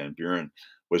Martin Van Buren,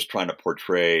 was trying to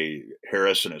portray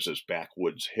Harrison as this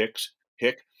backwoods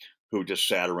hick who just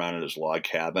sat around in his log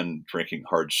cabin drinking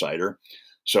hard cider.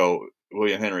 So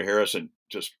William Henry Harrison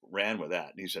just ran with that.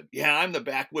 And he said, "Yeah, I'm the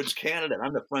backwoods candidate.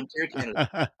 I'm the frontier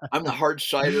candidate. I'm the hard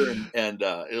cider and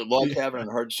log cabin Yeah.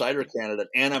 and hard cider candidate,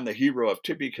 and I'm the hero of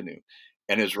Tippecanoe."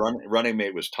 And his running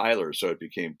mate was Tyler, so it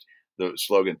became the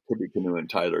slogan "Tippecanoe and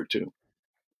Tyler too."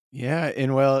 Yeah,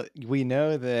 and well, we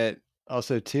know that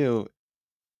also too,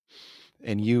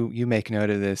 and you make note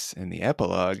of this in the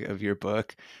epilogue of your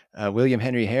book. William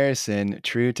Henry Harrison,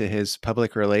 true to his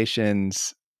public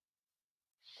relations,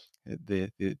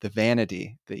 the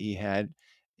vanity that he had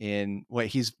in what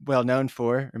he's well known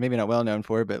for, or maybe not well known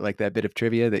for, but like that bit of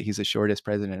trivia that he's the shortest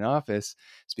president in office,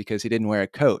 it's because he didn't wear a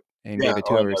coat and Yeah. gave a Oh, I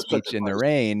 2 hour know. Such speech in the advice.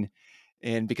 rain.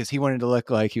 And because he wanted to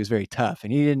look like he was very tough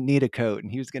and he didn't need a coat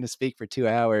and he was going to speak for 2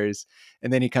 hours.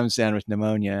 And then he comes down with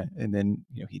pneumonia and then,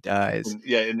 he dies, And,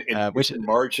 yeah, it's which, in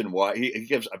March, and why he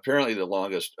gives apparently the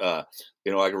longest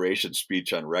inauguration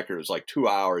speech on record. It's like 2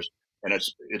 hours, and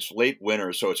it's late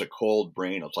winter, so it's a cold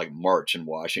brain. It's like March in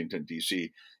Washington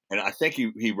D.C., and I think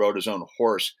he rode his own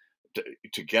horse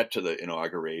to get to the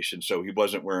inauguration, so he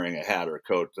wasn't wearing a hat or a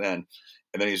coat then.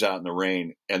 And then he's out in the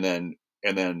rain, and then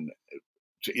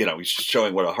he's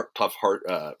showing what a tough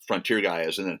frontier guy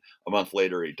is, and then a month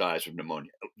later he dies of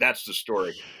pneumonia. That's the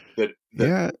story that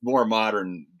yeah, more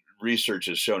modern research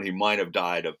has shown he might have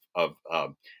died of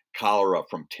cholera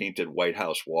from tainted White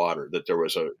House water. That there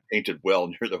was a tainted well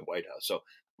near the White House. So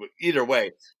either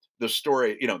way, the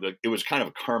story, it was kind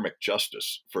of karmic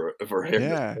justice for him.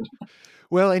 yeah.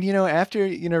 Well, and after,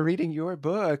 reading your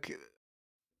book,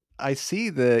 I see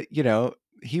that,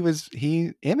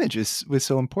 image was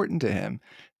so important to him.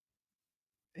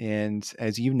 And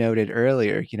as you noted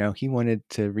earlier, he wanted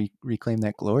to reclaim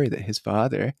that glory that his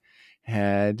father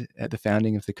had at the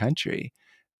founding of the country.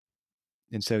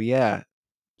 And so, yeah,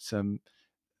 some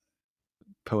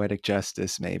poetic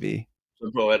justice, maybe.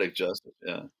 Some poetic justice.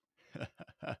 Yeah.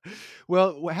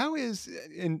 Well, how is,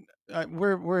 and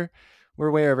we're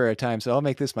way over our time, so I'll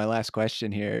make this my last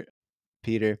question here,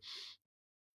 Peter.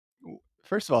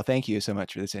 First of all, thank you so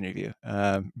much for this interview.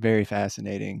 Very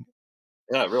fascinating.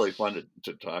 Yeah. Really fun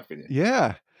to talk with you.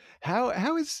 Yeah.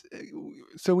 How is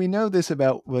so we know this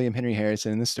about William Henry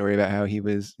Harrison, the story about how he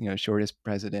was, shortest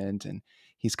president, and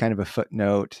he's kind of a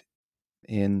footnote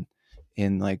in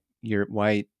like your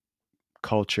white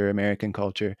culture, American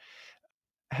culture.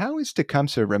 How is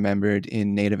Tecumseh remembered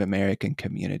in Native American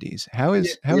communities? Yeah. How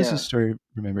is his Yeah. story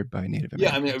remembered by Native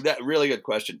Yeah, I mean, Americans? that really good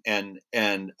question, and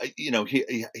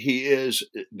he is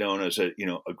known as a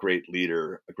great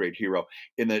leader, a great hero.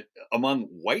 In that, among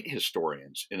white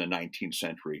historians in the 19th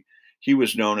century, he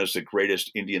was known as the greatest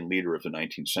Indian leader of the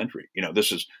 19th century.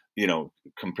 This is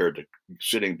compared to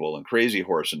Sitting Bull and Crazy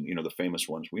Horse, and the famous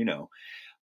ones we know.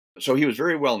 So he was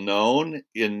very well known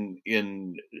in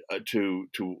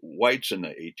to whites in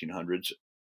the 1800s,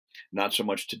 not so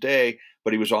much today,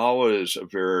 but he was always a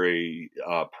very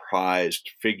prized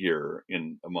figure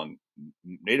in among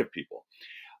Native people.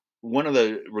 one of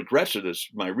the regrets of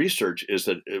my research is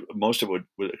that most of it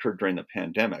would occur during the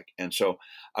pandemic, and so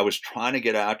I was trying to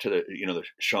get out to the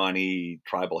Shawnee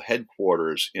tribal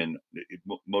headquarters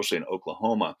mostly in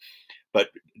Oklahoma, but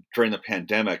during the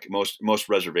pandemic, most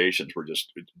reservations were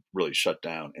just really shut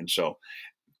down, and so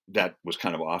that was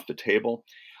kind of off the table.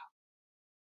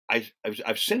 I've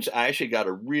since I actually got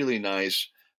a really nice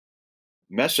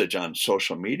message on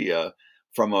social media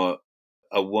from a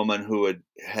woman who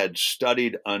had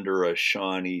studied under a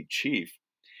Shawnee chief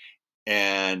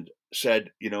and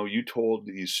said, you told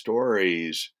these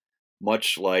stories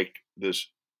much like this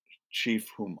chief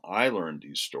whom I learned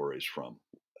these stories from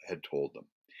had told them.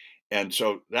 And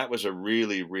so that was a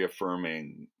really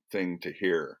reaffirming thing to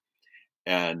hear.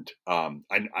 And I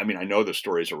mean, I know the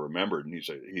stories are remembered, and he's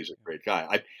a great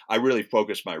guy. I really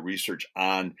focused my research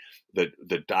on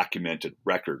the documented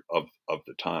record of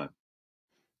the time.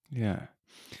 Yeah.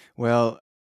 Well,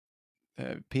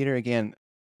 Peter, again,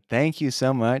 thank you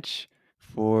so much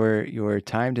for your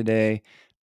time today.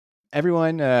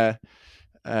 Everyone,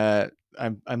 I'm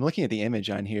looking at the image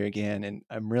on here again, and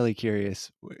I'm really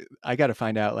curious. I got to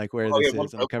find out like where Okay, this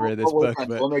is on the cover of this we'll work book. on it.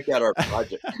 But We'll make that our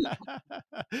project.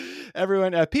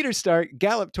 everyone, Peter Stark,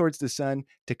 Gallop Towards the Sun,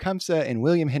 Tecumseh and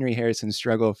William Henry Harrison's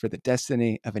struggle for the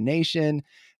destiny of a nation.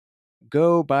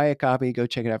 Go buy a copy. Go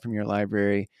check it out from your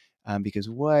library, because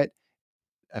what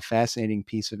a fascinating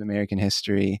piece of American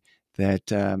history that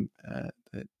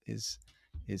that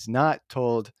is not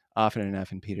told often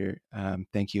enough. And Peter,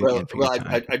 thank you again for your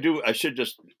time. I should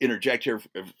just interject here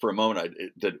for a moment.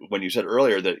 That when you said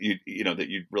earlier that that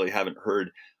you really haven't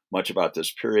heard much about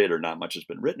this period, or not much has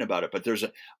been written about it, but there's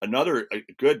another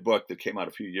good book that came out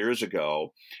a few years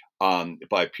ago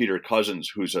by Peter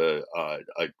Cousins, who's a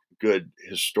good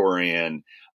historian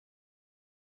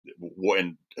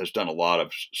and has done a lot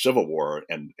of Civil War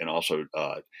and also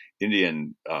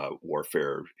Indian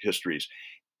warfare histories.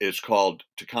 It's called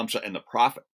Tecumseh and the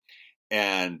Prophet,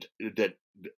 and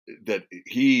that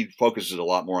he focuses a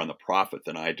lot more on the prophet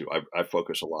than I do. I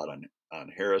focus a lot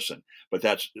on Harrison, but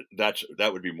that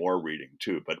would be more reading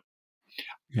too. But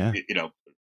Yeah,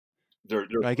 they're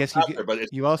I guess out there, but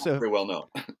it's you not also very well known.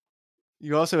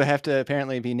 you also have to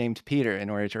apparently be named Peter in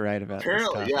order to write about this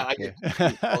Apparently, yeah, topic. I get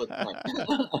confused all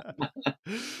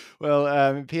the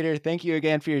Well, Peter, thank you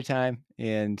again for your time,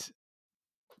 and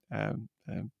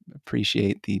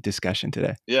appreciate the discussion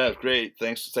today. Yeah, great.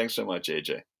 Thanks so much,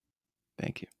 AJ.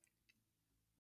 Thank you.